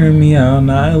scaring me out.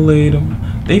 Annihilate them.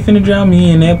 They finna drown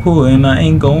me in that pool and I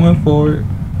ain't going for it.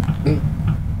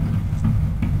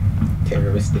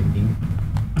 Terrorist ending.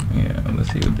 Yeah,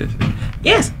 let's see what this is.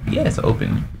 Yes, yes,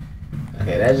 open.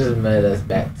 Okay, that just led us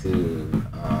back to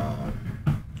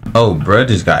Oh, bruh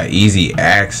just got easy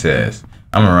access.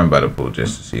 I'm gonna run by the pool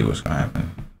just to see what's gonna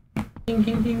happen. ding,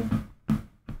 ding, ding.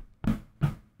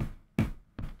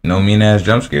 No mean ass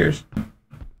jump scares.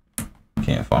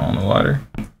 Can't fall in the water.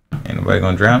 Ain't nobody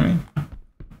gonna drown me.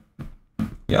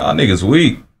 Y'all niggas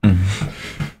weak.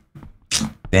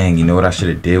 Dang, you know what I should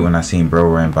have did when I seen bro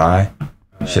ran by?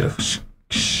 Should have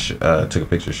took a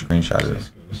picture, screenshot it.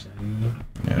 Shiny.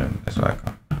 Yeah, that's what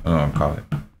I don't call it.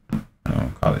 I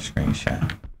don't call it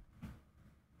screenshot.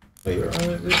 Wait, what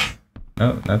room is this?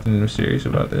 No, nothing serious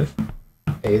about this.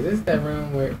 Hey, is this that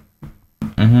room where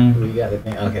Mm-hmm. we got the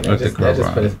thing? Okay, With that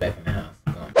just put us back in the house.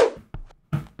 Go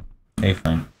on. Hey,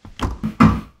 friend.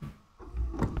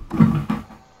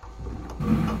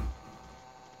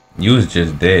 You was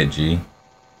just dead, G.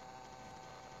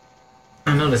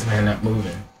 I know this man not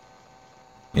moving.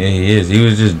 Yeah, he is. He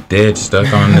was just dead,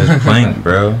 stuck on this plank,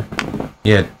 bro.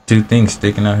 He had two things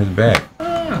sticking out his back.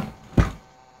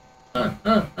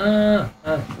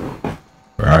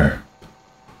 Right.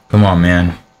 Come on,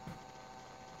 man.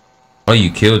 Oh,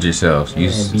 you killed yourself. You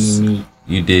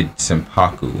did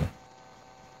seppuku.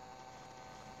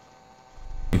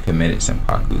 You committed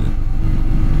seppuku.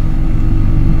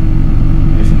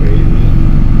 That's crazy.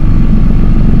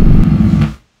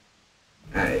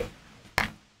 Alright.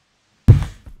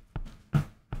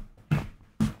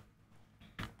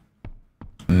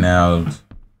 Now.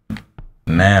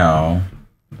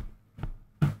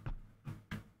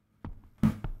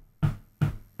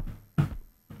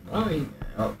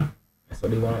 Oh, that's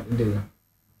what he wanted to do.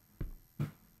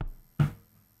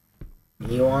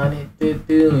 He wanted to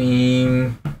do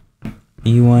him.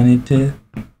 He wanted to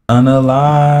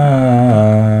unalive.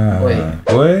 Wait.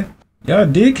 What? Y'all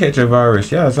did catch a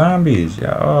virus. Y'all zombies.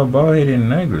 Y'all all bald-headed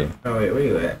and ugly. Oh wait, where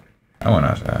you at? I went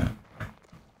outside.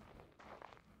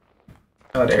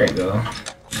 Oh, there you go.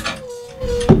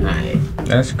 Alright.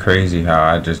 That's crazy how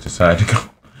I just decided to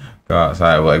go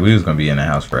outside. Like, we was gonna be in the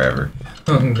house forever.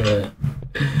 I'm good.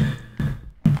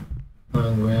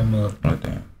 My grandma. Oh,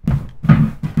 damn.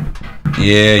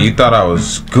 Yeah, you thought I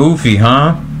was goofy,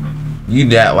 huh? You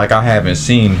that like I haven't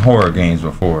seen horror games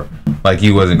before. Like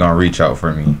you wasn't gonna reach out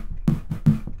for me.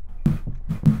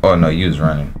 Oh no, you was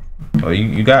running. Oh,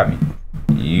 you got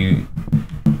me.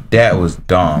 That was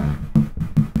dumb.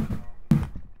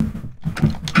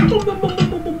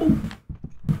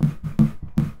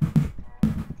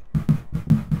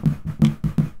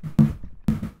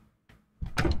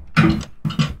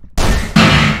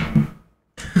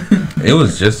 It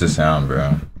was just a sound,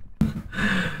 bro.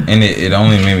 And it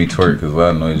only made me twerk because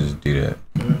loud noises do that.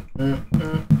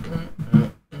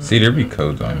 See, there be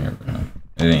codes on here, bro.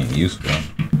 It ain't useful.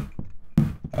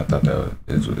 I thought that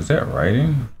was... Is that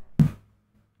writing?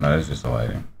 No, that's just a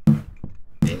lighting.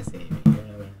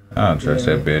 I don't trust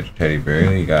that bitch, Teddy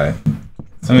Bear. You got it.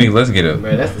 Let's get it.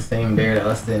 Bro, that's the same bear that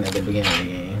was sitting at the beginning of the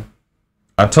game.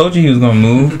 I told you he was gonna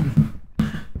move.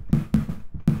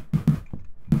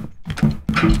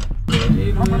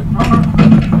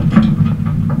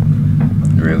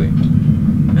 Really?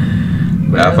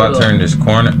 Now if I turn this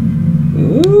corner.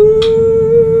 Ooh.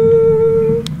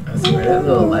 I swear that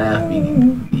little laugh be.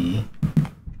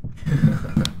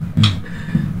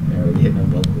 Never really hit no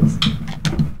vocals.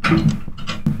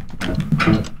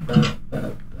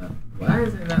 Why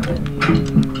is it not letting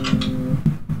you?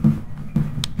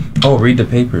 Oh, read the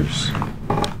papers.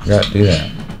 You gotta do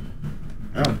that.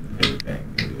 I don't think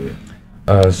anything can do it.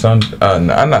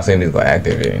 No, I'm not saying it's gonna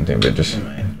activate anything, but just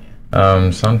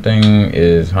something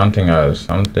is hunting us.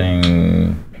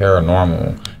 Something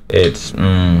paranormal. It's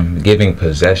giving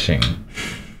possession.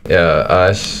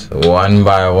 Us one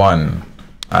by one.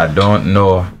 I don't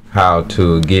know how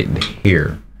to get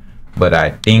here, but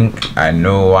I think I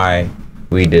know why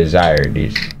we desire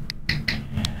this.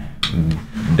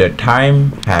 The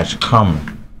time has come.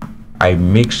 I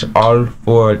mix all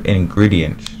 4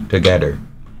 ingredients together.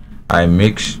 I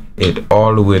mix it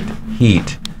all with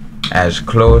heat as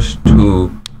close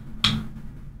to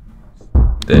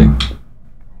the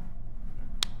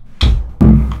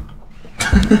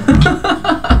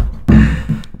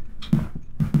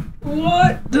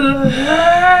What the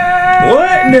hell?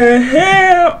 What the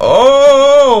hell?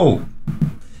 Oh!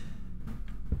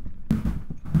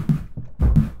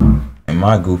 And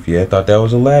my goofy, I thought that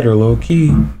was a ladder, low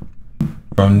key.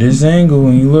 From this angle,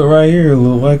 when you look right here, it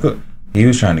look like he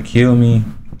was trying to kill me.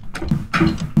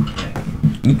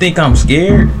 You think I'm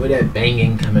scared? Where that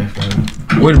banging coming from?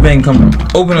 Where's the bang coming from?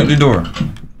 Open up the door.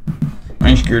 I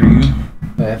ain't scared of you.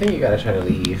 But I think you gotta try to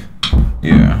leave.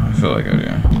 Yeah, I feel like I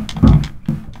do.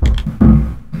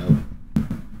 Nope.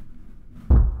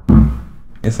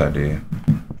 Yes, I did.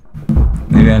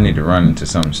 Maybe I need to run into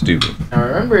something stupid. I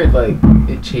remember it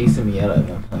chasing me out at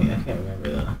one point. I can't remember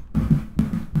though.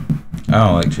 I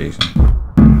don't like chasing.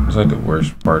 It's like the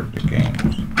worst part of the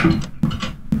games.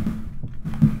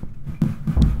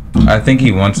 I think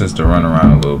he wants us to run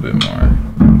around a little bit more.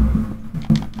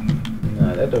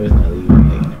 Nah, that door's not leaving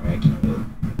like interaction with.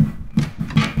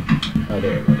 Oh,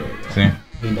 there we go. See?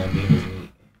 He done beat his meat.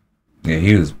 Yeah,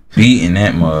 he was beating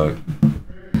that mug.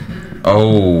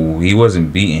 Oh, he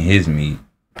wasn't beating his meat.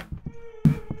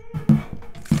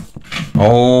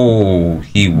 Oh,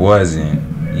 he wasn't.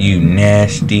 You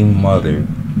nasty mother.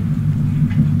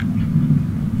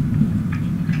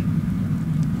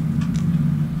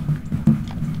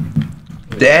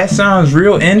 That sounds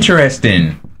real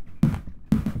interesting.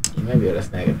 You might be able to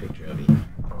snag a picture of you.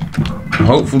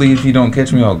 Hopefully, if you don't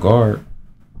catch me off guard.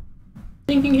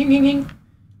 Ding, ding, ding, ding, ding.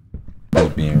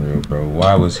 Just being real, bro.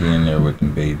 Why was he in there with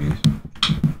them babies?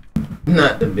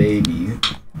 Not the babies.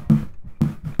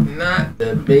 Not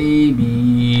the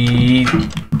babies.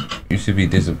 You should be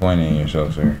disappointed in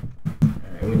yourself, sir.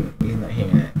 Alright, he's not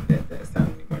hearing that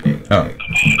sound anymore. There you go.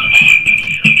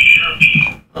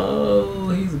 Oh. Oh,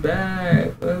 he's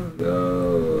back. Let's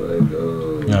go. Let's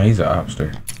go. No, he's an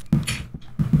obster.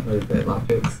 What is that?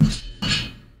 Lockpicks?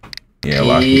 Yeah,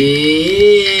 lock.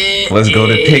 Let's go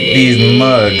to take these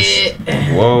mugs.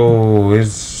 Whoa,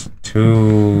 it's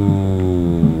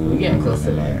too. We're getting close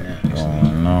to that now.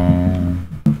 Going on.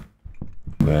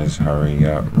 Let's hurry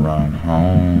up, run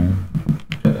home.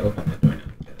 Try to open that door now.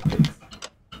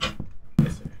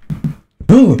 Yes, sir.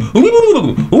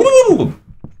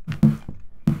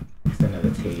 It's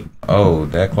another tape. Oh,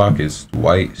 that clock is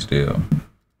white still.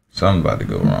 Something about to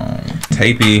go wrong.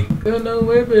 Tapey.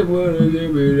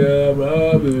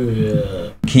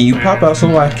 Can you pop out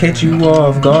so I catch you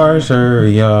off guard, sir?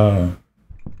 Yeah.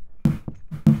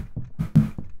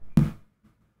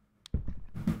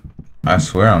 I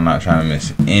swear I'm not trying to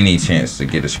miss any chance to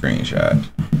get a screenshot.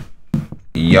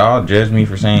 Y'all judge me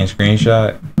for saying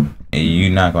screenshot, and you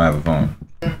not gonna have a phone.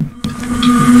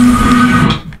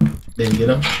 Did you get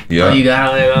him? Yeah. Oh, you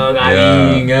got it. Oh, got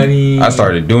him. I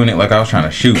started doing it like I was trying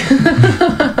to shoot.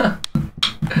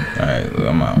 Alright, look,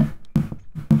 I'm out.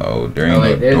 Oh, there ain't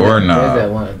no doorknob. There's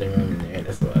that one other room in there.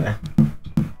 That's why.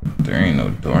 There ain't no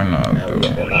doorknob, Now we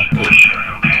got that though. lockpick.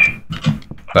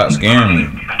 Stop scaring me.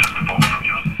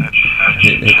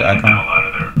 Hit the icon.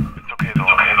 It's okay though,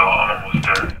 I'm almost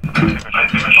there. I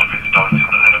think I should visit Dr. in a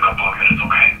couple of minutes,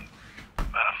 okay?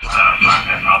 Matter of fact,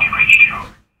 I finally reached you.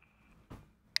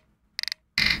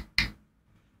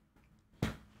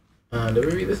 Did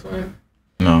we read this one?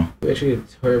 No. We are treated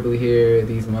horribly here.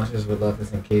 These monsters would lock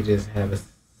us in cages, have us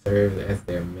served as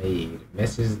their maid,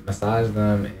 massage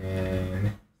them,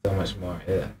 and so much more.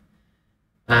 Yeah.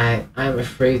 I'm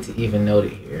afraid to even note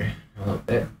it here. Well,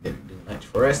 that didn't do much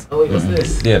for us. Oh wait, what's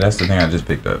this? Yeah, that's the thing I just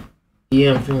picked up.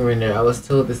 EM finger in there. I was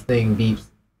told this thing beeps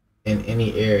in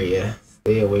any area.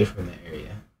 Stay away from the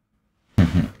area.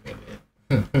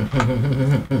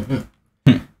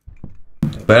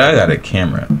 But I got a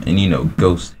camera, and you know,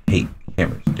 ghosts hate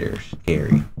cameras. They're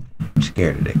scary. I'm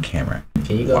scared of the camera.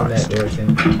 Can you go in that door,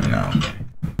 Tim? No.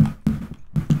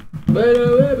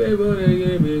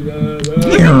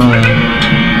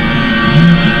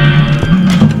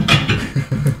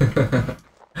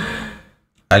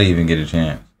 I didn't even get a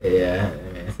chance. Yeah.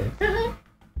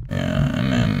 Yeah,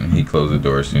 and then he closed the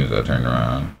door as soon as I turned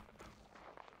around.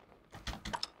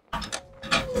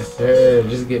 Yes, sir.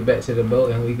 Just get back to the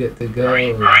boat and we good to go.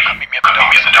 Meet me at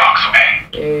the docks, okay?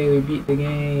 Yay, we beat the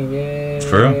game. Yay.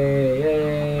 For real?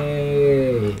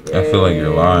 Yay. I feel like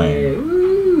you're lying.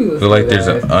 Woo. I feel like there's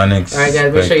an unexpected. Alright,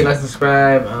 guys, make sure you like,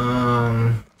 subscribe.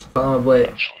 Follow my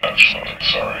boy.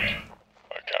 Sorry.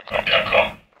 I can't come. I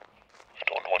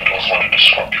don't want to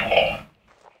disrupt you all.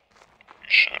 You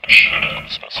should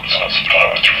spend some time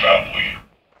with your family.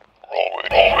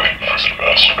 We're all waiting for the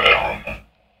master bedroom.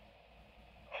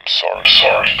 I'm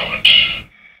sorry, but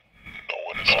no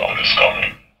one is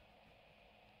coming.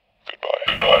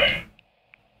 Goodbye.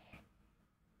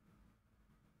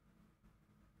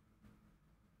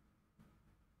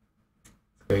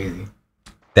 Crazy.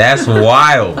 That's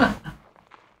wild.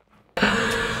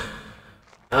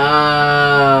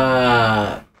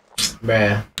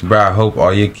 Bruh. Bro, I hope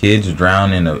all your kids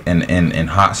drown in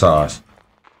hot sauce.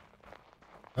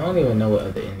 I don't even know what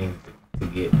other endings to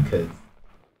get because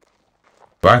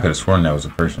Bro, I could have sworn that was a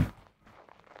person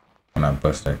when I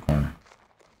bust that corner.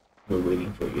 we're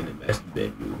waiting for you in the master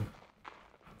bedroom.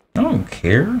 I don't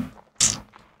care.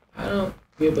 I don't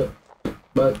give a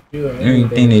fuck you or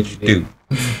Anything that you do.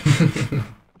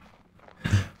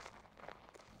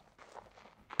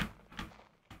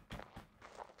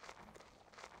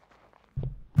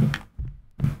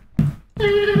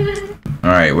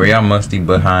 Alright, where y'all musty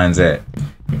behinds at?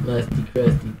 Musty,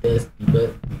 crusty, dusty,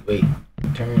 busty. Wait,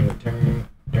 turn.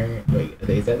 Wait,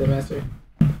 is that the master?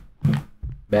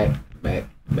 Back.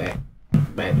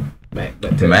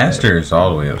 The master is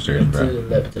all the way upstairs, To bro. the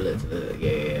left, yeah,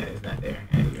 it's not there.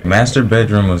 Yeah, you're right. Master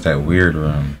bedroom was that weird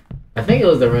room. I think it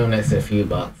was the room next to the fuse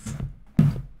box.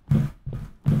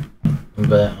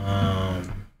 But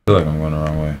feel like I'm going the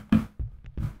wrong way.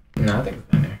 No, I think it's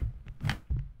down there.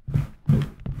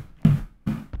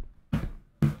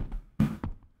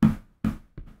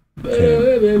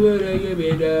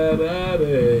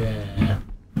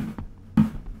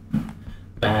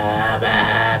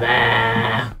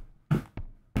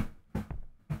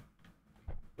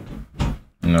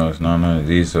 No, it's not none of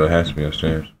these, so it has to be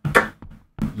upstairs.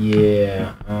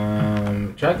 Yeah.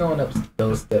 Try going up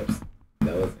those steps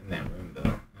that was in that room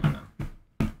though. I don't know.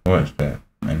 What's that?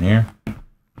 In here?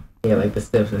 Yeah, like the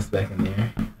steps that's back in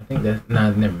there. I think that.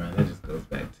 Nah, never mind. That just goes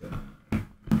back to.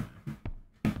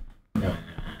 No.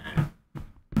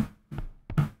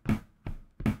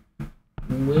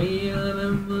 Way on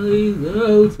the boys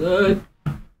outside.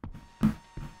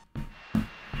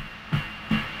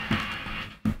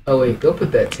 Oh wait, go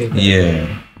put that tape.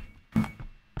 Yeah.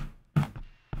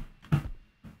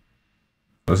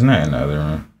 Wasn't that in the other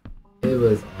room? It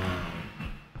was.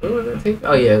 What was that tape?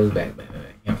 Oh yeah, it was back.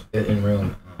 In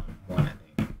room 1, I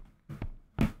think.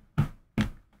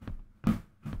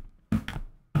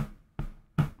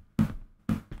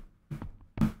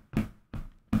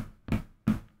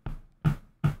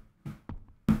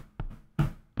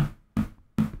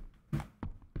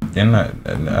 Didn't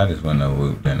I just went a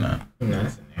loop, didn't I? No,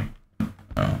 that's in there.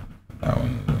 Oh, that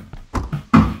one.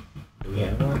 Do we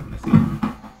have one? Let's see.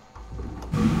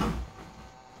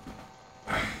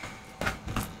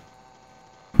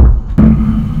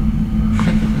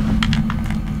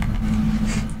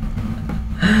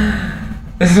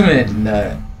 This man's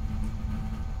nut.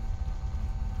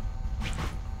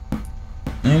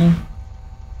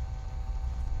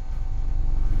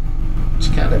 It's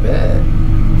kind of bad.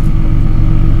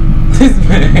 This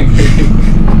man.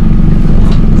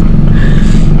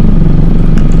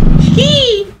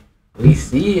 We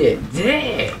see it.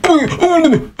 Damn.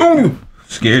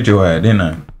 Scared your ass, didn't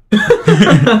I?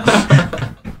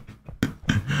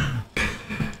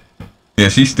 Yeah,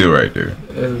 she's still right there.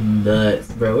 That's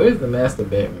nuts, bro. Where's the master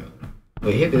bedroom?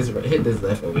 Wait, hit this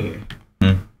left over here.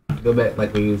 Go back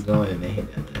like where you was going and then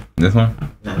hit that left. This one?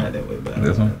 No, not that way, but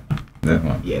This one? This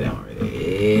one. Yeah, that one right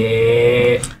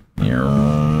there.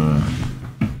 Yeah.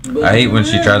 I hate when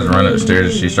she tries to run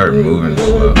upstairs and she starts moving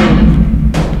slow.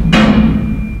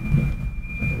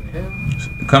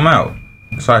 Come out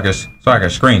so I can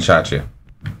screenshot you.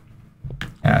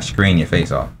 I screen your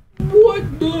face off.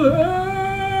 What the hell?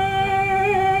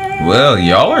 Well,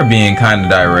 y'all are being kind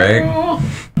of direct.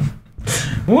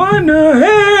 What the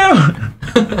hell?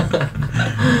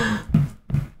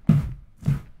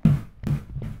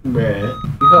 Bruh,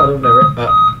 you called him direct.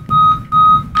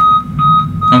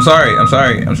 I'm sorry.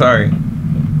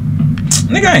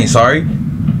 Nigga, I ain't sorry.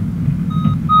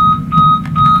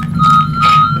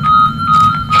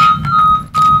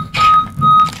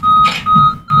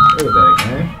 What was that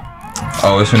again?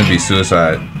 Oh, it's gonna be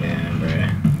suicide. Damn, bruh.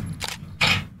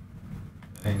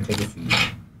 I didn't take a seat.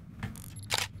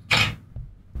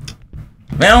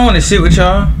 Man, I don't want to sit with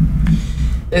y'all.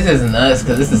 This is nuts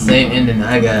because it's the same ending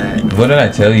I got. What did I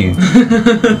tell you?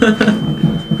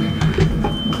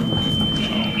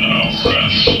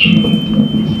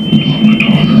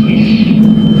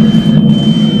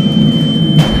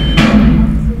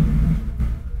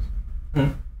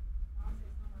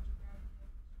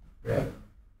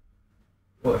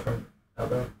 What, from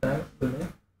Alabama?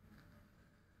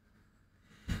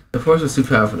 The force was too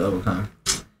powerful to overcome.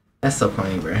 That's so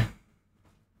funny, bruh.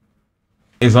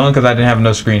 It's only because I didn't have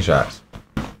no screenshots.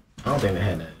 I don't think that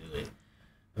had nothing to do with it.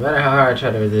 No matter how hard I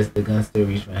tried to resist, the gun still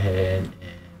reached my head and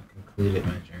concluded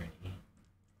my journey.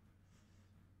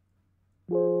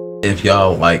 If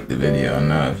y'all like the video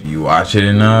enough, you watch it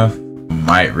enough,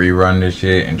 might rerun this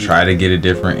shit and try to get a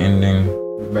different ending.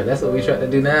 Bro, that's what we try to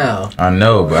do now. I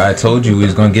know, but I told you we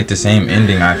was gonna get the same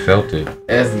ending. I felt it.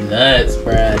 That's nuts,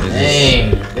 bro.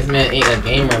 Dang. This man ain't a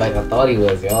gamer like I thought he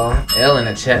was, y'all. L in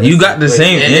the chat. You got the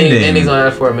same ending. Endings on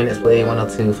out 4 minutes played,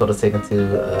 102, photos taken 2,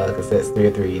 cassettes 3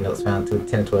 or 3, notes found 2,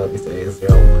 10 12, Easter eggs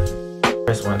 0 1.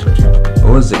 Press 1 to return.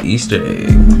 What was the Easter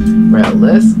egg? Bro,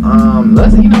 let's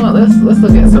you know what, let's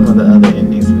look at some of the other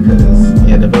endings because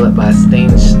developed by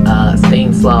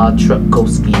Stanislaw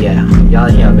Trukowski. Yeah, y'all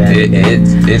hear how bad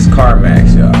it's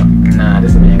CarMax, y'all. Nah,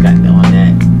 this man got on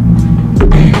that.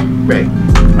 Right.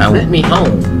 Let me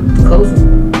home. Close.